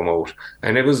team come out.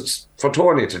 And it was, for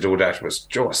Tony to do that was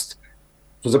just,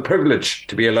 it was a privilege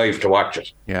to be alive to watch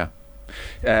it. Yeah.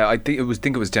 I think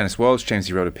it was Dennis Walsh, James,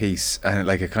 he wrote a piece, and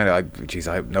like, it kind of,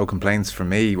 I have no complaints from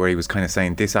me, where he was kind of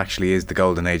saying this actually is the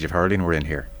golden age of hurling we're in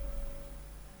here.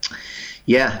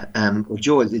 Yeah, well,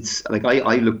 Joe, it's like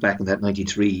I look back on that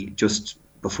 93 just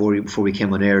before we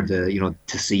came on air,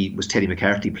 to see was Teddy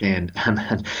McCarthy playing,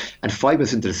 and 5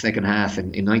 minutes into the second half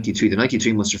in 93, the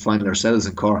 93 Munster final ourselves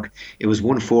in Cork, it was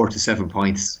 1-4 to 7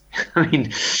 points. I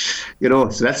mean, so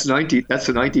that's the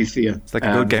 90s for you. It's like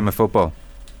a good game of football.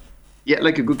 Yeah,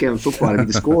 like a good game of football. I mean,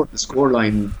 the score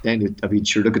line then. I mean,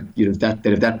 sure. Look at if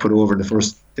that put over in the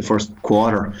first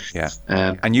quarter. Yeah,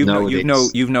 and you've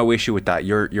no issue with that.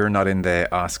 You're not in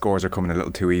the scores are coming a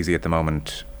little too easy at the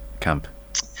moment camp.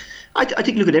 I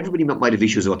think, look, at everybody might have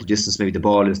issues about the distance. Maybe the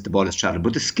ball is travelling,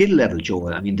 but the skill level, Joe.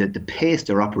 I mean, the pace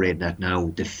they're operating at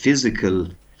now, the physical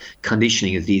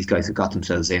conditioning that these guys have got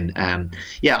themselves in.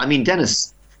 Yeah, I mean,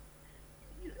 Dennis.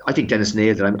 I think Dennis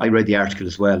nailed it. I read the article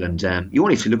as well, and you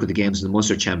only have to look at the games in the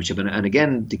Munster Championship, and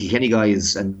again, the Kilkenny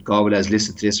guys and Galway as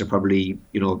listen to this are probably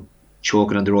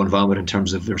choking on their own vomit in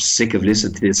terms of they're sick of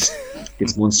listening to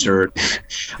this Munster,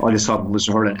 all this talk of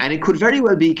Munster hurling, and it could very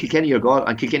well be Kilkenny and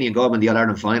Galway in the All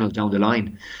Ireland final down the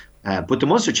line. But the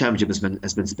Munster Championship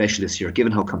has been special this year,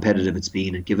 given how competitive it's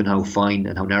been, and given how fine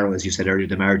and how narrow, as you said earlier,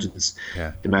 the margins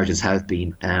have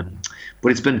been.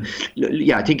 But it's been,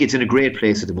 I think it's in a great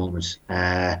place at the moment.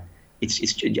 It's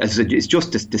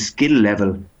just the skill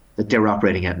level that they're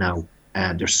operating at now.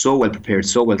 They're so well prepared,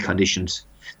 so well conditioned,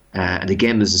 and the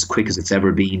game is as quick as it's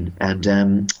ever been. And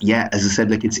as I said,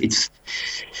 like it's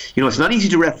not easy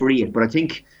to referee it, but I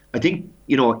think in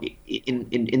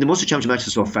the Munster Championship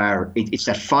matches so far, it's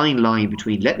that fine line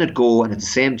between letting it go and at the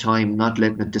same time not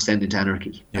letting it descend into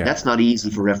anarchy. Yeah. And that's not easy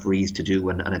for referees to do.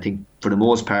 And I think for the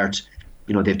most part,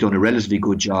 they've done a relatively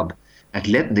good job at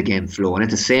letting the game flow, and at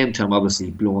the same time,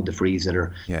 obviously, blowing the frees that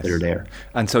are there.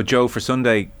 And so, Joe, for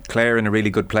Sunday, Clare in a really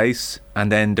good place, and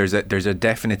then there's a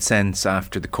definite sense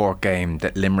after the Cork game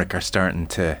that Limerick are starting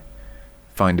to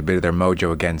find a bit of their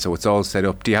mojo again, so it's all set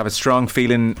up. Do you have a strong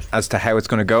feeling as to how it's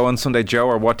going to go on Sunday, Joe,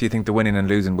 or what do you think the winning and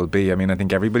losing will be? I mean, I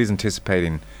think everybody's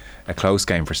anticipating a close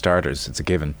game for starters. It's a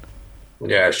given.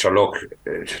 Yeah, sure. Look,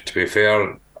 to be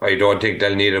fair, I don't think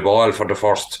they'll need a ball for the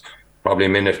first probably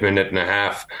minute and a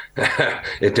half.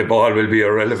 The ball will be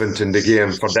irrelevant in the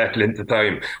game for that length of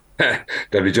time.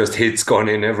 There'll be just hits going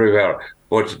in everywhere.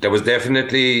 But there was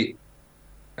definitely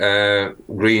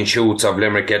green shoots of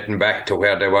Limerick getting back to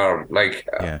where they were. Like,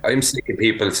 I'm sick of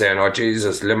people saying, oh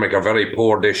Jesus, Limerick are very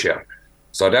poor this year.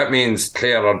 So that means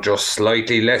Clare are just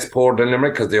slightly less poor than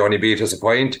Limerick because they only beat us a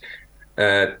point.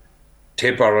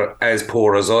 Tip are as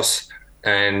poor as us,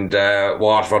 and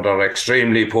Waterford are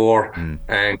extremely poor,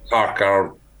 and Cork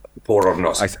are poorer than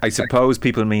us. I suppose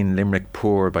people mean Limerick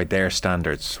poor by their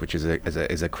standards, which is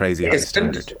a crazy high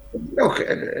standard. Look,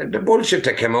 the bullshit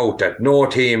that came out that no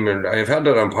team, and I've had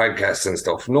it on podcasts and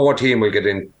stuff, no team will get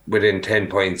in within 10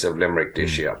 points of Limerick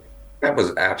this year. That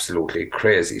was absolutely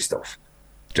crazy stuff.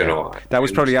 Do you know? That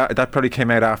was probably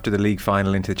came out after the league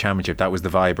final into the championship. That was the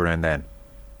vibe around then.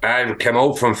 And came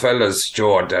out from fellas,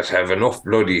 Joe, that have enough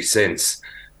bloody sense,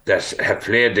 that have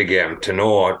played the game to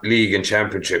know league and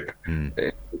championship.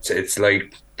 It's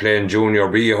like playing junior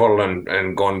B hurling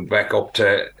and going back up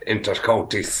to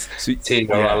inter-counties. So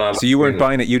you weren't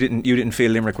buying it. You didn't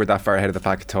feel Limerick were that far ahead of the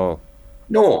pack at all.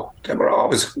 No, they were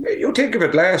always. You think of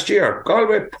it, last year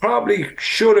Galway probably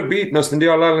should have beaten us in the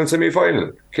All Ireland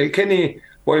semi-final. Kilkenny,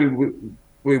 while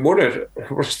we won it,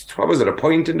 what was it, a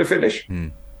point in the finish?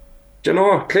 Do you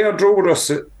know, Clare drew with us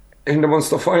in the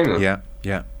Munster final. Yeah.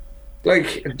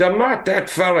 Like, they're not that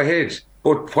far ahead,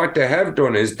 but what they have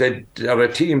done is they're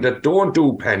a team that don't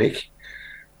do panic.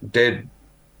 They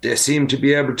seem to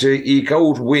be able to eke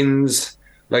out wins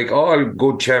like all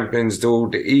good champions do,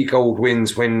 they eke out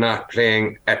wins when not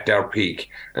playing at their peak.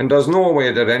 And there's no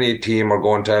way that any team are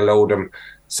going to allow them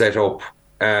set up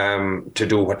to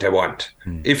do what they want.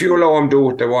 If you allow them to do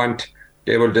what they want,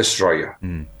 they will destroy you.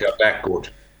 They're that good.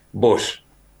 But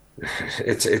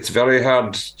it's very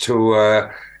hard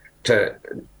to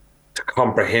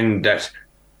comprehend that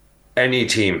any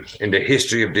team in the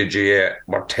history of the GA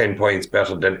were 10 points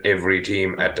better than every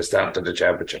team at the start of the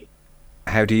championship.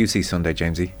 How do you see Sunday,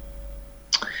 Jamesy?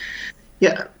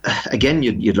 Yeah, again,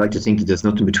 you'd like to think that there's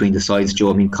nothing between the sides, Joe.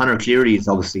 I mean, Conor Cleary is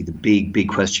obviously the big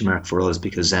question mark for us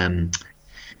because,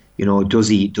 does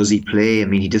he play? I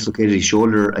mean, he dislocated his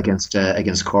shoulder against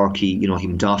Cork. He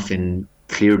went off in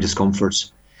clear discomfort.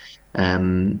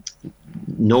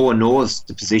 No one knows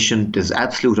the position. There's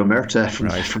absolute omerta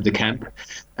from the camp.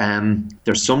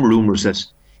 There's some rumours that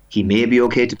he may be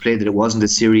okay to play, that it wasn't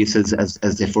as serious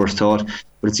as they first thought,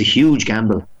 but it's a huge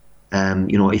gamble.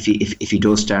 If he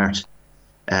does start.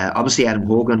 Obviously, Adam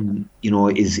Hogan,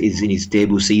 is in his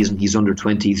debut season. He's under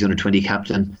 20. He's under 20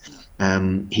 captain.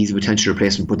 He's a potential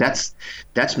replacement, but that's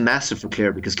massive for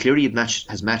Clare because Cleary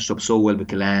has matched up so well with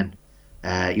Gillane,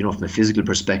 from a physical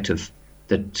perspective.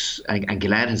 And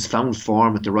Gillane has found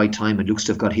form at the right time and looks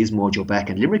to have got his mojo back.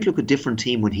 And Limerick look a different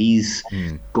team when he's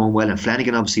going well. And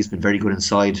Flanagan obviously has been very good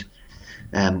inside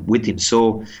with him.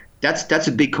 So that's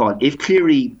a big call. If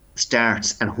Cleary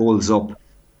starts and holds up,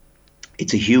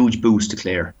 it's a huge boost to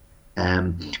Clare.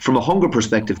 From a hunger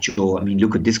perspective, Joe, I mean,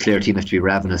 look at this Clare team have to be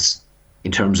ravenous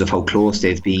in terms of how close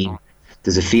they've been.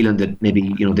 There's a feeling that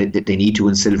maybe they need to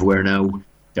win silverware now.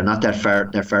 They're not that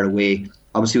far away.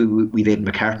 Obviously, we've had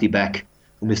McCarthy back,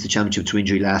 who missed the championship to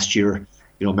injury last year.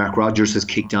 Mark Rogers has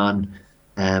kicked on.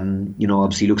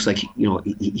 Obviously looks like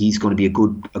he's going to be a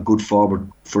good forward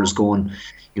for us going.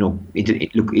 Go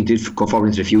forward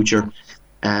into the future.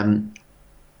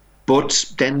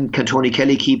 But then can Tony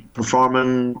Kelly keep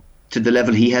performing to the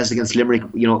level he has against Limerick?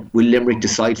 Will Limerick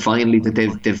decide finally that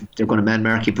they're going to man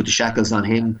Markey, put the shackles on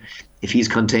him? If he's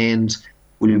contained,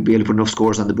 will he be able to put enough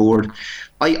scores on the board?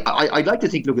 I'd like to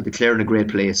think, look at the Clare in a great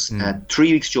place.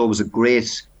 3 weeks, Joe, was a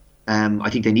great. I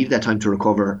think they needed that time to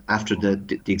recover after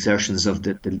the exertions of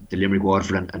the Limerick,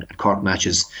 Waterford and Cork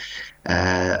matches.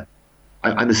 I'm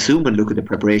assuming, look at the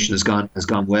preparation has gone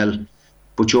well.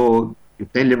 But Joe, you're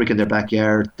playing Limerick in their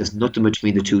backyard. There's nothing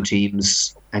between the two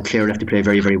teams, and Clare have to play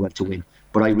very, very well to win.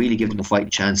 But I really give them a fighting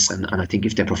chance, and I think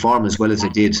if they perform as well as they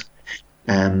did,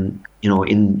 in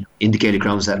the Gaelic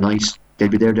grounds that night, they'll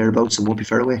be thereabouts and won't be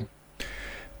far away.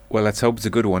 Well, let's hope it's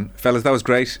a good one. Fellas, that was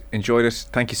great. Enjoyed it.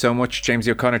 Thank you so much. Jamesy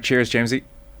O'Connor. Cheers, Jamesy.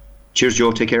 Cheers,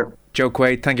 Joe. Take care. Joe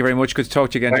Quaid, thank you very much. Good to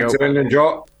talk to you again, Thanks Joe. Thanks,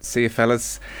 Joe. See you,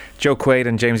 fellas. Joe Quaid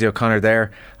and Jamesy O'Connor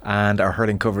there. And our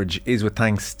hurling coverage is with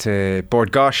thanks to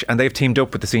Bord Gosh, and they've teamed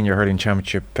up with the Senior Hurling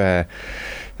Championship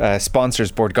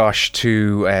sponsors. Bord Gosh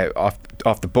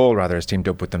off the ball has teamed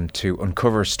up with them to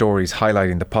uncover stories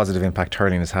highlighting the positive impact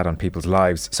hurling has had on people's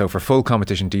lives. So for full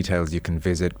competition details, you can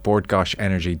visit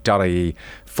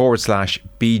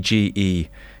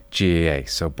boardgoshenergy.ie/BGE-GAA.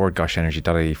 So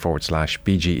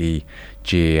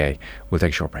boardgoshenergy.ie/BGE-GAA. We'll take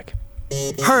a short break.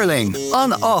 Hurling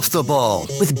on Off the Ball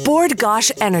with Bord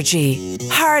Gosh Energy.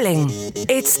 Hurling,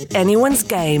 it's anyone's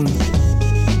game.